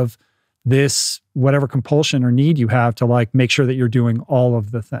of this, whatever compulsion or need you have to, like, make sure that you're doing all of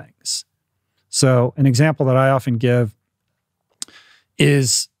the things. So an example that I often give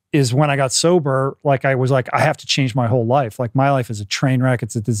is when I got sober, like, I was like, I have to change my whole life. Like, my life is a train wreck.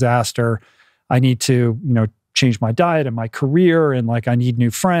 It's a disaster. I need to, you know, change my diet and my career, and, like, I need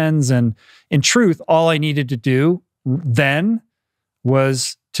new friends. And in truth, all I needed to do then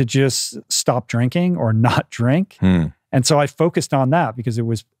was to just stop drinking or not drink. And so I focused on that, because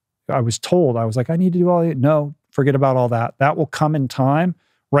I was told, I was like, I need to do all that. No, forget about all that. That will come in time.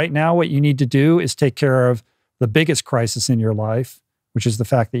 Right now, what you need to do is take care of the biggest crisis in your life, which is the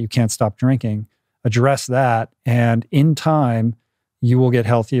fact that you can't stop drinking. Address that. And in time, you will get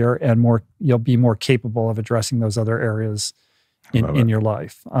healthier and you'll be more capable of addressing those other areas in your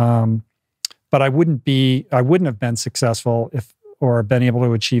life. But I wouldn't have been successful or been able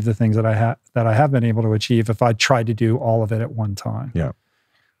to achieve the things that I have been able to achieve if I tried to do all of it at one time. Yeah.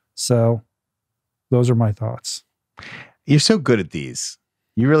 So those are my thoughts. You're so good at these.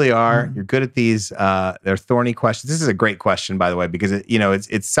 You really are. You're good at these. They're thorny questions. This is a great question, by the way, because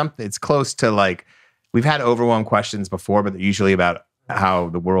it's something. It's close to like we've had overwhelmed questions before, but they're usually about how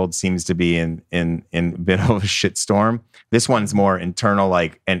the world seems to be in a bit of a shitstorm. This one's more internal,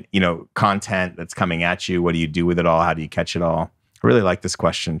 content that's coming at you. What do you do with it all? How do you catch it all? I really like this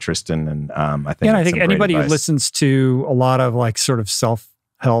question, Tristan, and I think. Yeah, I think anybody who listens to a lot of like sort of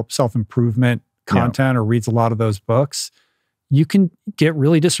self-help, self-improvement content or reads a lot of those books, you can get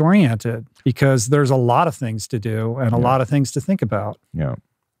really disoriented because there's a lot of things to do and a lot of things to think about. Yeah.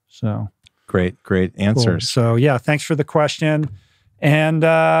 So great answers. Cool. So thanks for the question. And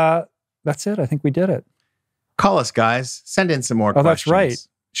that's it. I think we did it. Call us, guys. Send in some more questions. That's right.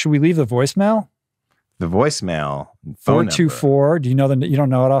 Should we leave the voicemail? The voicemail. 424. Do you know you don't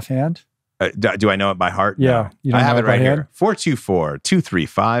know it offhand? Do I know it by heart? Yeah. No. I have it right here.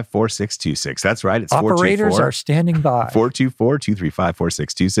 424-235-4626. That's right. It's Operators are standing by.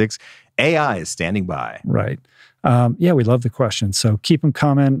 424-235-4626. AI is standing by. Right. We love the questions. So keep them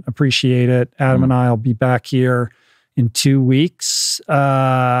coming. Appreciate it. Adam and I will be back here in 2 weeks.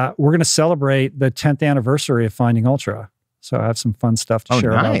 We're going to celebrate the 10th anniversary of Finding Ultra. So I have some fun stuff to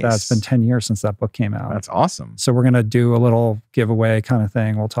share about that. It's been 10 years since that book came out. That's awesome. So we're going to do a little giveaway kind of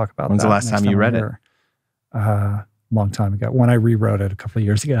thing. We'll talk about When's that. When's the last time you read it? Long time ago. When I rewrote it a couple of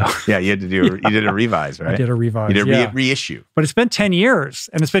years ago. Yeah, you did a revise, right? I did a revise. You did a reissue. But it's been 10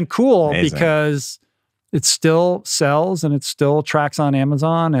 years and it's been cool. Amazing. Because it still sells and it still tracks on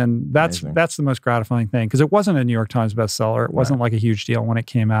Amazon. And that's the most gratifying thing. Because it wasn't a New York Times bestseller. It wasn't like a huge deal when it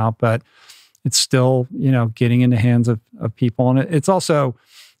came out, but it's still, getting in the hands of people. And it's also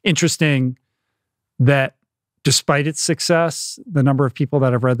interesting that despite its success, the number of people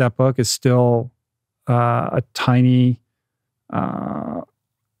that have read that book is still a tiny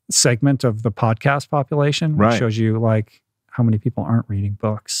segment of the podcast population, which shows you like how many people aren't reading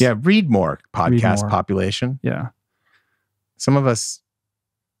books. Yeah, read more podcast population. Yeah. Some of us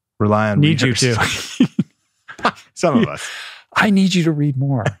rely on Need readers. you to. Some of us. I need you to read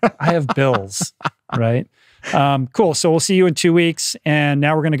more. I have bills, right? Cool. So we'll see you in 2 weeks. And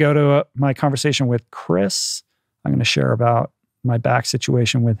now we're going to go to my conversation with Chris. I'm going to share about my back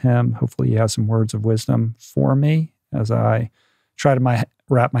situation with him. Hopefully he has some words of wisdom for me as I try to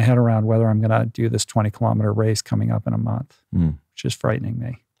wrap my head around whether I'm going to do this 20-kilometer race coming up in a month, which is frightening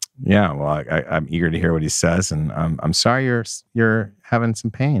me. Yeah. Well, I'm eager to hear what he says. And I'm sorry you're having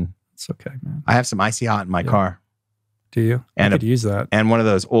some pain. It's okay, man. I have some Icy Hot in my car. Do you? And I could use that. And one of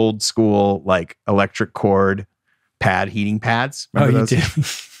those old school, like electric cord heating pads. Remember you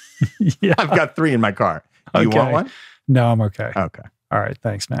those? do? Yeah. I've got 3 in my car. You want one? No, I'm okay. Okay. All right.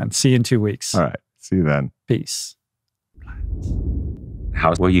 Thanks, man. See you in 2 weeks. All right. See you then. Peace.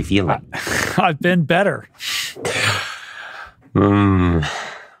 How were you feeling? I've been better.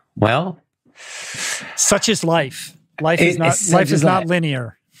 Well, such is life. Life is not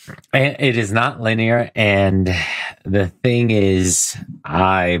linear. It is not linear. And the thing is,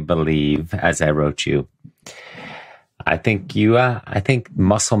 I believe, as I wrote you, I think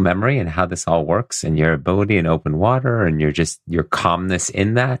muscle memory and how this all works and your ability in open water and your calmness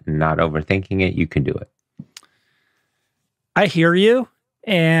in that and not overthinking it, you can do it. I hear you.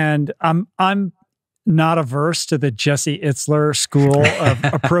 And I'm not averse to the Jesse Itzler school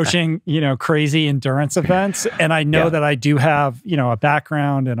of approaching, crazy endurance events. And I know that I do have, a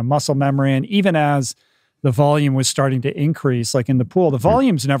background and a muscle memory. And even as the volume was starting to increase, like in the pool, the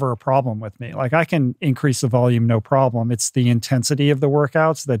volume's never a problem with me. Like I can increase the volume, no problem. It's the intensity of the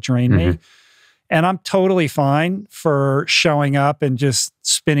workouts that drain me. And I'm totally fine for showing up and just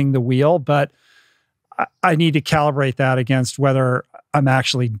spinning the wheel. But I need to calibrate that against whether I'm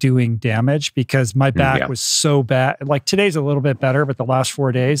actually doing damage because my back was so bad. Like today's a little bit better, but the last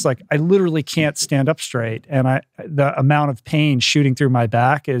 4 days, like I literally can't stand up straight. And the amount of pain shooting through my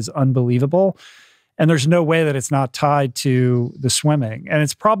back is unbelievable. And there's no way that it's not tied to the swimming. And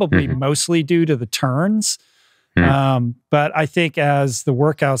it's probably mostly due to the turns. But I think as the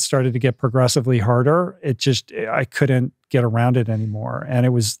workouts started to get progressively harder, I couldn't get around it anymore. And it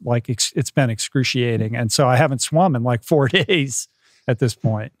was like, it's been excruciating. And so I haven't swum in like 4 days at this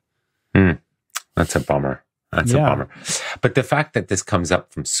point. That's a bummer. That's a bummer. But the fact that this comes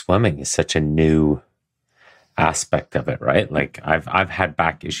up from swimming is such a new aspect of it, right? Like I've had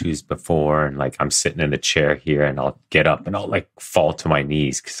back issues before, and like I'm sitting in the chair here and I'll get up and I'll like fall to my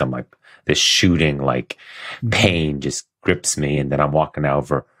knees because I'm like this shooting like pain just grips me, and then I'm walking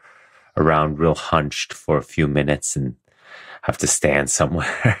around real hunched for a few minutes and have to stand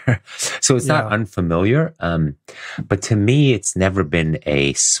somewhere. So it's not unfamiliar. But to me, it's never been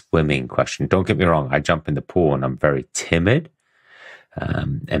a swimming question. Don't get me wrong. I jump in the pool and I'm very timid.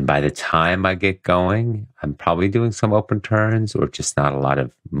 And by the time I get going, I'm probably doing some open turns or just not a lot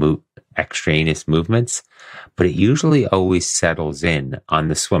of extraneous movements, but it usually always settles in on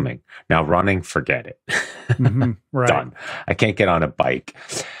the swimming. Now running, forget it. Right. Done. I can't get on a bike.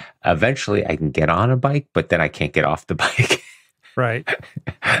 Eventually I can get on a bike, but then I can't get off the bike. Right.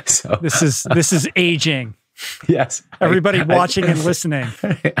 So this is aging. Yes. Everybody watching and listening,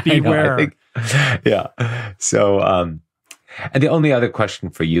 beware. So, and the only other question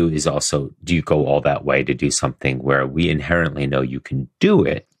for you is also, do you go all that way to do something where we inherently know you can do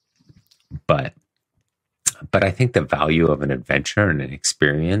it, but I think the value of an adventure and an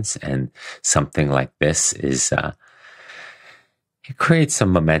experience and something like this is, it creates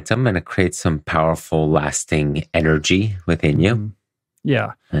some momentum and it creates some powerful, lasting energy within you.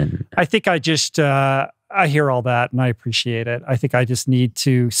 Yeah. And I think I just, I hear all that and I appreciate it. I think I just need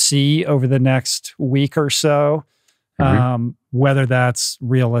to see over the next week or so, whether that's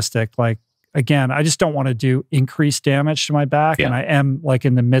realistic. Like, again, I just don't want to do increased damage to my back. And I am like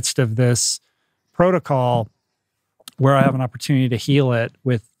in the midst of this protocol where I have an opportunity to heal it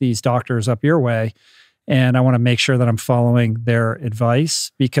with these doctors up your way. And I want to make sure that I'm following their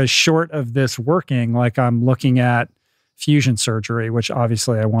advice, because short of this working, like I'm looking at fusion surgery, which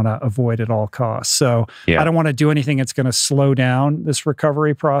obviously I want to avoid at all costs. So I don't want to do anything that's going to slow down this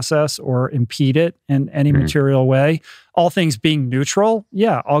recovery process or impede it in any material way. All things being neutral,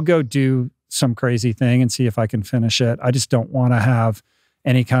 I'll go do some crazy thing and see if I can finish it. I just don't want to have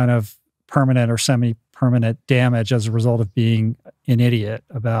any kind of permanent or semi-permanent damage as a result of being an idiot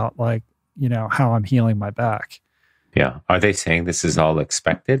about like, you know, how I'm healing my back. Yeah. Are they saying this is all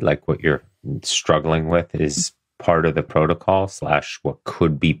expected? Like what you're struggling with is part of the protocol / what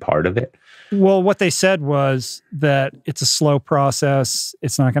could be part of it? Well, what they said was that it's a slow process.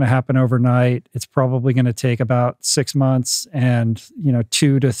 It's not going to happen overnight. It's probably going to take about 6 months and,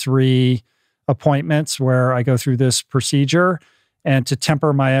 2 to 3 appointments where I go through this procedure, and to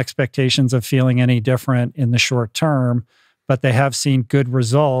temper my expectations of feeling any different in the short term. But they have seen good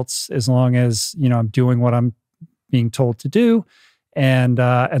results as long as, I'm doing what I'm being told to do. And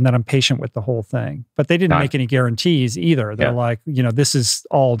that I'm patient with the whole thing. But they didn't make any guarantees either. They're like, this is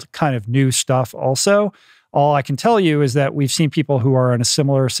all kind of new stuff also. All I can tell you is that we've seen people who are in a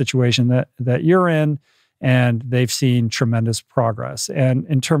similar situation that you're in, and they've seen tremendous progress. And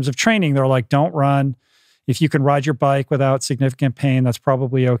in terms of training, they're like, don't run. If you can ride your bike without significant pain, that's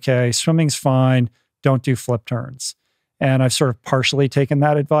probably okay. Swimming's fine. Don't do flip turns. And I've sort of partially taken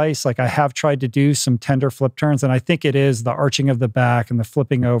that advice. Like I have tried to do some tender flip turns, and I think it is the arching of the back and the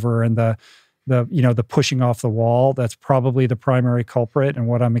flipping over and the pushing off the wall. That's probably the primary culprit and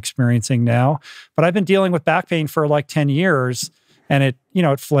what I'm experiencing now. But I've been dealing with back pain for like 10 years, and it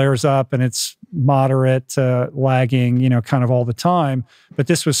flares up and it's moderate to lagging, kind of all the time. But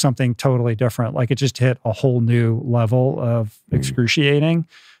this was something totally different. Like it just hit a whole new level of excruciating.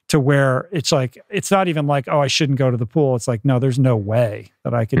 To where it's like, it's not even like, oh, I shouldn't go to the pool. It's like, no, there's no way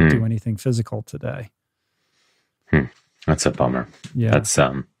that I could do anything physical today. That's a bummer. Yeah. That's,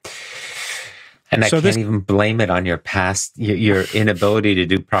 and I can't even blame it on your past, your inability to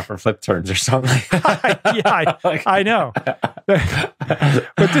do proper flip turns or something. I know.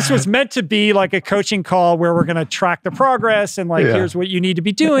 But this was meant to be like a coaching call where we're going to track the progress and like, here's what you need to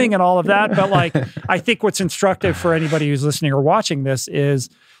be doing and all of that. But like, I think what's instructive for anybody who's listening or watching this is,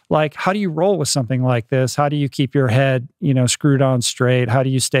 like, how do you roll with something like this? How do you keep your head, screwed on straight? How do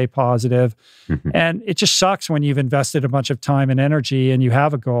you stay positive? And it just sucks when you've invested a bunch of time and energy and you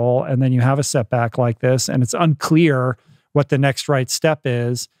have a goal and then you have a setback like this and it's unclear what the next right step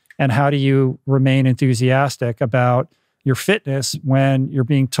is. And how do you remain enthusiastic about your fitness when you're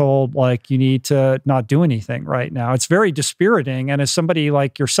being told like you need to not do anything right now? It's very dispiriting. And as somebody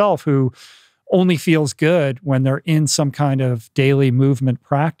like yourself who only feels good when they're in some kind of daily movement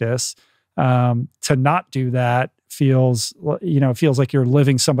practice, to not do that feels like you're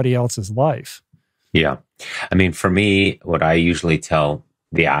living somebody else's life. Yeah. I mean, for me, what I usually tell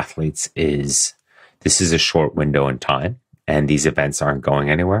the athletes is this is a short window in time and these events aren't going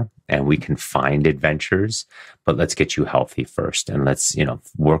anywhere. and we can find adventures, but let's get you healthy first. And let's,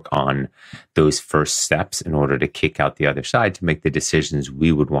 work on those first steps in order to kick out the other side to make the decisions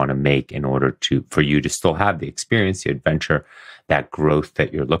we would want to make in order for you to still have the experience, the adventure, that growth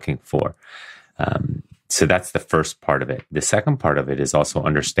that you're looking for. So that's the first part of it. The second part of it is also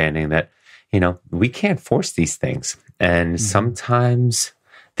understanding that, we can't force these things. And sometimes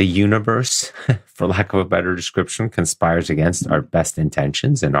the universe, for lack of a better description, conspires against our best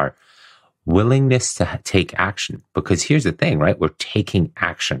intentions and our willingness to take action. Because here's the thing, right? We're taking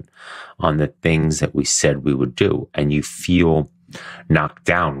action on the things that we said we would do. And you feel knocked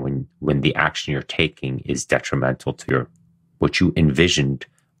down when the action you're taking is detrimental to what you envisioned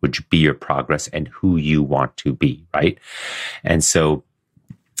would be your progress and who you want to be, right? And so,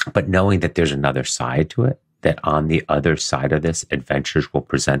 but knowing that there's another side to it, that on the other side of this, adventures will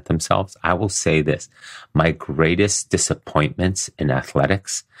present themselves. I will say this, my greatest disappointments in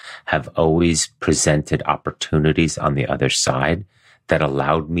athletics have always presented opportunities on the other side that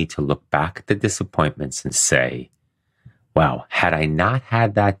allowed me to look back at the disappointments and say, wow, had I not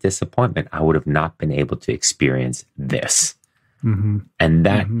had that disappointment, I would have not been able to experience this. And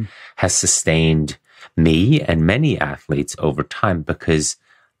that has sustained me and many athletes over time, because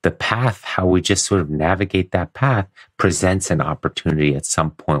the path, how we just sort of navigate that path, presents an opportunity at some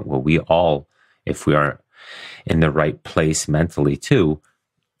point where we all, if we are in the right place mentally too,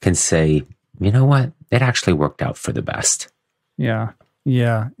 can say, you know what, it actually worked out for the best. Yeah.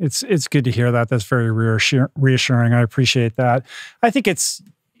 Yeah. It's good to hear that. That's very reassuring. I appreciate that. I think it's,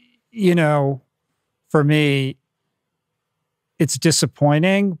 for me, it's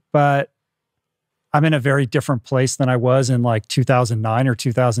disappointing, but I'm in a very different place than I was in like 2009 or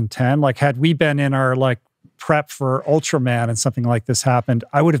 2010. Like, had we been in our like prep for Ultraman and something like this happened,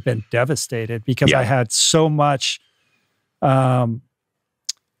 I would have been devastated, because I had so much, I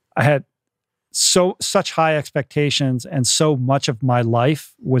had such high expectations, and so much of my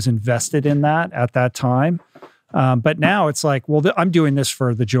life was invested in that at that time. But now it's like, well, I'm doing this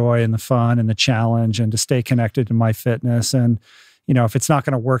for the joy and the fun and the challenge and to stay connected to my fitness. And, if it's not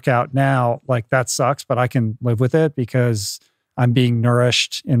going to work out now, like, that sucks, but I can live with it because I'm being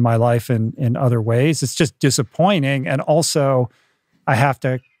nourished in my life in other ways. It's just disappointing. And also I have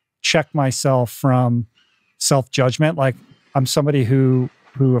to check myself from self-judgment. Like, I'm somebody who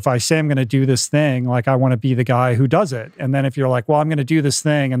if I say I'm going to do this thing, like, I want to be the guy who does it. And then if you're like, well, I'm going to do this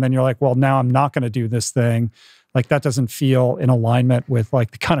thing, and then you're like, well, now I'm not going to do this thing, like, that doesn't feel in alignment with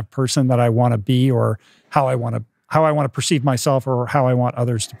like the kind of person that I want to be, or how I want to perceive myself, or how I want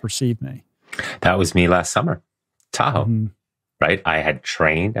others to perceive me. That was me last summer, Tahoe, right? I had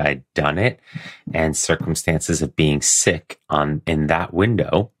trained, I'd done it, and circumstances of being sick in that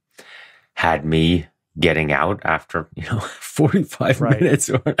window had me getting out after 45 minutes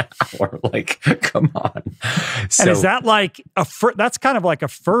or an hour. Like, come on. So, and is that like that's kind of like a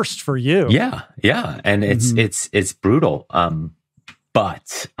first for you? Yeah, and it's brutal.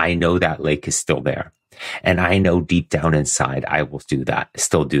 But I know that lake is still there, and I know deep down inside I will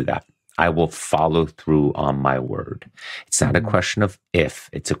still do that. I will follow through on my word. It's not a question of if;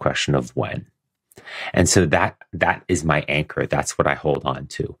 it's a question of when. And so that is my anchor. That's what I hold on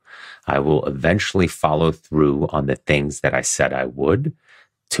to. I will eventually follow through on the things that I said I would,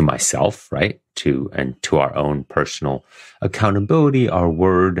 to myself, right? To our own personal accountability, our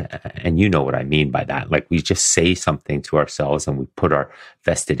word. And you know what I mean by that. Like, we just say something to ourselves and we put our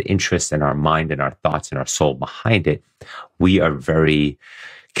vested interest in our mind and our thoughts and our soul behind it. We are very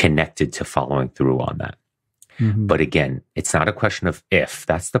connected to following through on that. But again, it's not a question of if.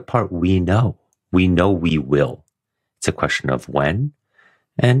 That's the part we know. We know we will. It's a question of when,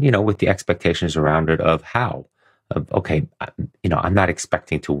 and, with the expectations around it of how. Okay, I'm not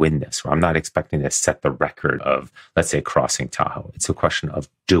expecting to win this, or I'm not expecting to set the record of, let's say, crossing Tahoe. It's a question of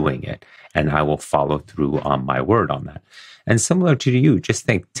doing it, and I will follow through on my word on that. And similar to you, just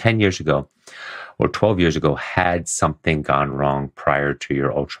think 10 years ago or 12 years ago, had something gone wrong prior to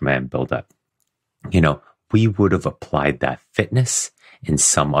your Ultraman buildup, we would have applied that fitness in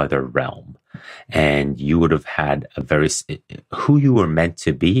some other realm. And you would have had who you were meant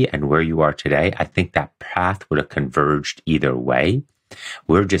to be and where you are today. I think that path would have converged either way.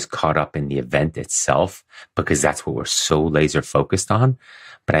 We're just caught up in the event itself because that's what we're so laser focused on.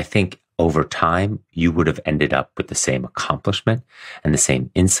 But I think over time, you would have ended up with the same accomplishment and the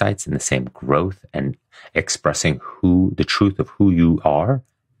same insights and the same growth and expressing the truth of who you are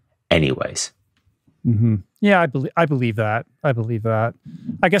anyways. Yeah, I believe that.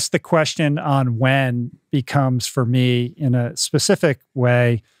 I guess the question on when becomes, for me, in a specific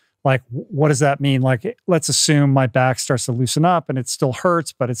way, Like, what does that mean? Like, let's assume my back starts to loosen up and it still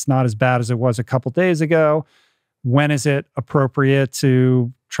hurts, but it's not as bad as it was a couple days ago. When is it appropriate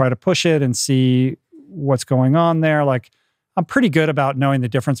to try to push it and see what's going on there? Like, I'm pretty good about knowing the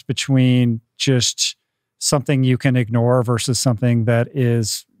difference between just something you can ignore versus something that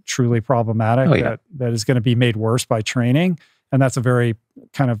is truly problematic, that is going to be made worse by training. And that's a very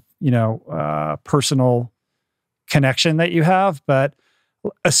kind of, personal connection that you have. But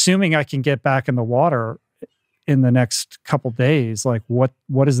assuming I can get back in the water in the next couple days, like what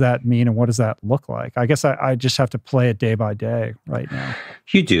does that mean and what does that look like? I guess I just have to play it day by day right now.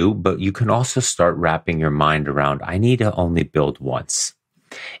 You do, but you can also start wrapping your mind around, I need to only build once.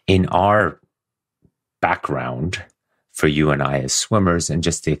 In our background, for you and I as swimmers, and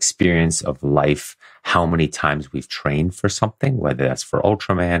just the experience of life, how many times we've trained for something, whether that's for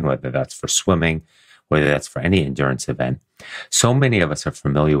Ultraman, whether that's for swimming, whether that's for any endurance event. So many of us are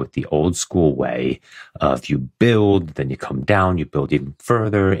familiar with the old school way of you build, then you come down, you build even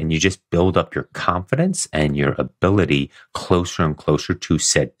further, and you just build up your confidence and your ability closer and closer to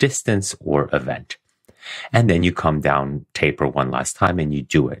said distance or event. And then you come down, taper one last time, and you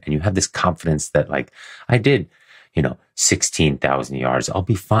do it. And you have this confidence that, like, I did, 16,000 yards. I'll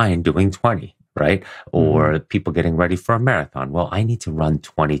be fine doing 20. Right? Or people getting ready for a marathon. Well, I need to run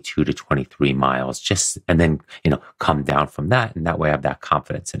 22 to 23 miles and then, come down from that. And that way I have that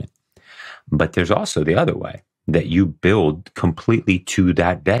confidence in it. But there's also the other way that you build completely to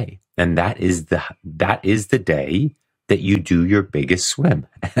that day. And that is the day that you do your biggest swim.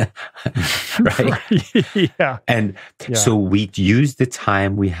 Right? Yeah. And so we use the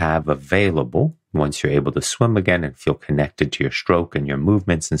time we have available once you're able to swim again and feel connected to your stroke and your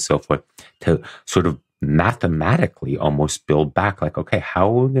movements and so forth, to sort of mathematically almost build back, like, okay, how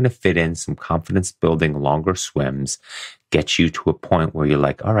are we going to fit in some confidence building longer swims, get you to a point where you're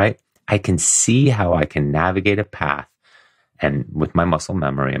like, all right, I can see how I can navigate a path, and with my muscle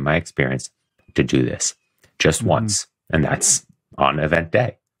memory and my experience, to do this just once. And that's on event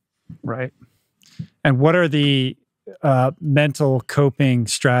day. Right. And what are the mental coping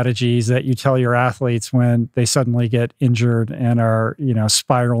strategies that you tell your athletes when they suddenly get injured and are,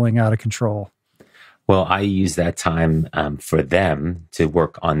 spiraling out of control? Well, I use that time for them to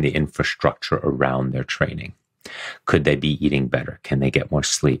work on the infrastructure around their training. Could they be eating better? Can they get more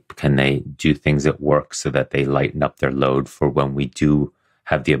sleep? Can they do things at work so that they lighten up their load for when we do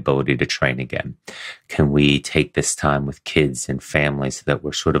have the ability to train again? Can we take this time with kids and families so that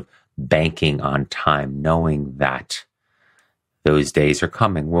we're sort of banking on time, knowing that those days are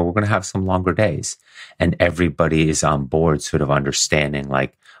coming where we're going to have some longer days, and everybody is on board, sort of understanding,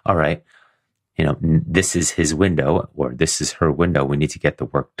 like, all right, this is his window or this is her window. We need to get the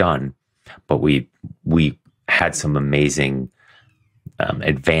work done. But we had some amazing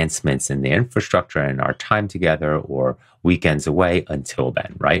advancements in the infrastructure and our time together or weekends away until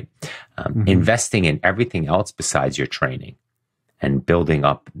then, right? Investing in everything else besides your training and building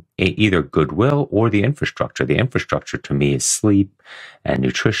up either goodwill or the infrastructure. The infrastructure to me is sleep and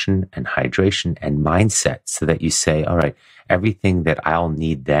nutrition and hydration and mindset, so that you say, all right, everything that I'll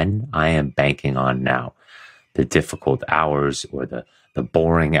need then, I am banking on now. The difficult hours or the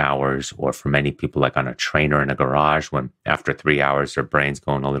boring hours, or for many people, like on a trainer in a garage, when after 3 hours, their brain's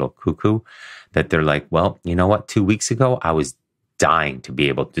going a little cuckoo, that they're like, well, you know what? 2 weeks ago, I was dying to be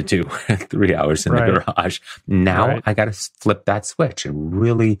able to do 3 hours in the garage. Now I got to flip that switch and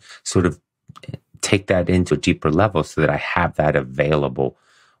really sort of take that into a deeper level so that I have that available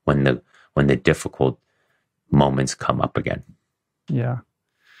when the difficult moments come up again. Yeah.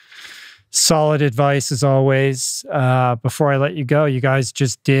 Solid advice as always. Before I let you go, you guys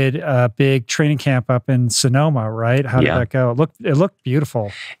just did a big training camp up in Sonoma, right? How did that go? It looked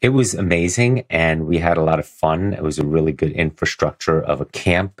beautiful. It was amazing, and we had a lot of fun. It was a really good infrastructure of a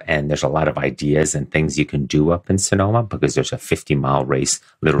camp, and there's a lot of ideas and things you can do up in Sonoma, because there's a 50-mile race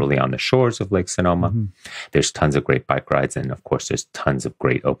literally on the shores of Lake Sonoma. There's tons of great bike rides, and of course, there's tons of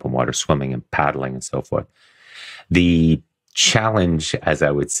great open water swimming and paddling and so forth. The challenge, as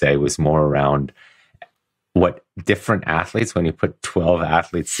I would say, was more around what different athletes, when you put 12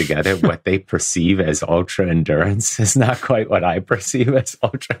 athletes together, what they perceive as ultra endurance is not quite what I perceive as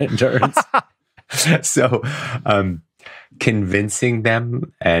ultra endurance. So convincing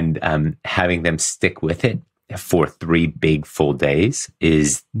them and having them stick with it for 3 big full days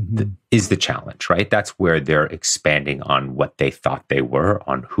is the challenge, right? That's where they're expanding on what they thought they were,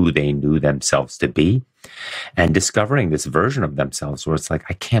 on who they knew themselves to be, and discovering this version of themselves where it's like,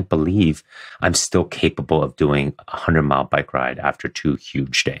 I can't believe I'm still capable of doing a 100-mile bike ride after 2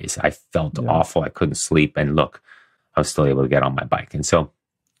 huge days. I felt awful. I couldn't sleep. And look, I was still able to get on my bike. And so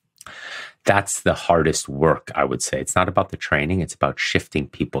that's the hardest work, I would say. It's not about the training. It's about shifting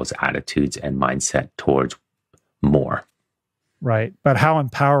people's attitudes and mindset towards more. Right. But how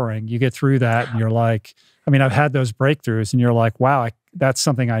empowering. You get through that and you're like, I mean, I've had those breakthroughs and you're like, wow, that's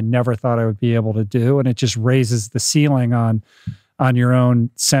something I never thought I would be able to do. And it just raises the ceiling on your own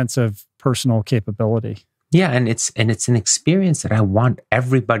sense of personal capability. Yeah. And it's an experience that I want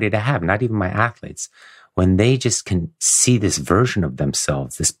everybody to have, not even my athletes. When they just can see this version of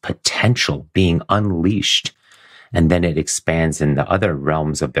themselves, this potential being unleashed, and then it expands in the other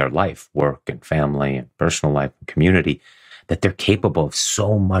realms of their life, work and family and personal life and community, that they're capable of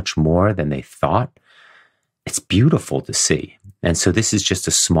so much more than they thought. It's beautiful to see. And so this is just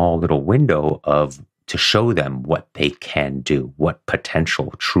a small little window to show them what they can do, what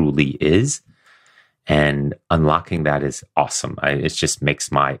potential truly is. And unlocking that is awesome. It just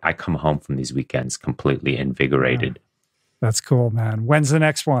makes I come home from these weekends completely invigorated. Yeah. That's cool, man. When's the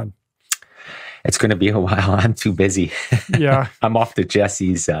next one? It's going to be a while. I'm too busy. Yeah. I'm off to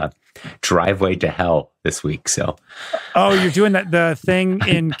Jesse's driveway to hell this week. So, oh, you're doing the thing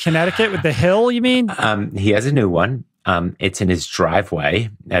in Connecticut with the hill, you mean? He has a new one. It's in his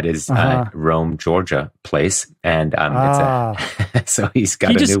driveway at his Rome, Georgia place. And so he's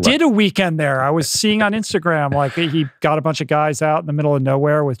got a new one. He just did a weekend there. I was seeing on Instagram, like he got a bunch of guys out in the middle of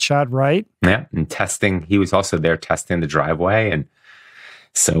nowhere with Chad Wright. Yeah, and testing. He was also there testing the driveway. And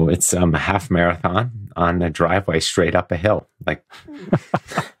so it's a half marathon on a driveway straight up a hill. Like,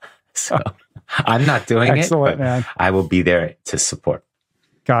 so I'm not doing it, but man. I will be there to support.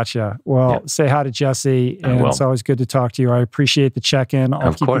 Gotcha. Well, say hi to Jesse, and it's always good to talk to you. I appreciate the check-in.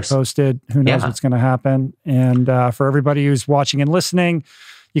 I'll keep you posted. Who knows what's going to happen? And for everybody who's watching and listening,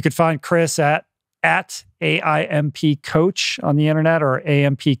 you could find Chris at AIMP Coach on the internet or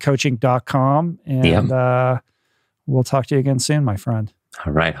ampcoaching.com. And we'll talk to you again soon, my friend.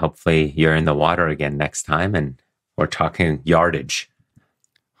 All right. Hopefully you're in the water again next time, and we're talking yardage.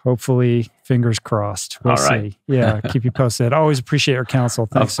 Hopefully, fingers crossed. We'll see. Yeah, keep you posted. Always appreciate your counsel.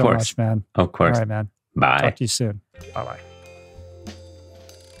 Thanks so much, man. Of course. All right, man. Bye. Talk to you soon. Bye-bye.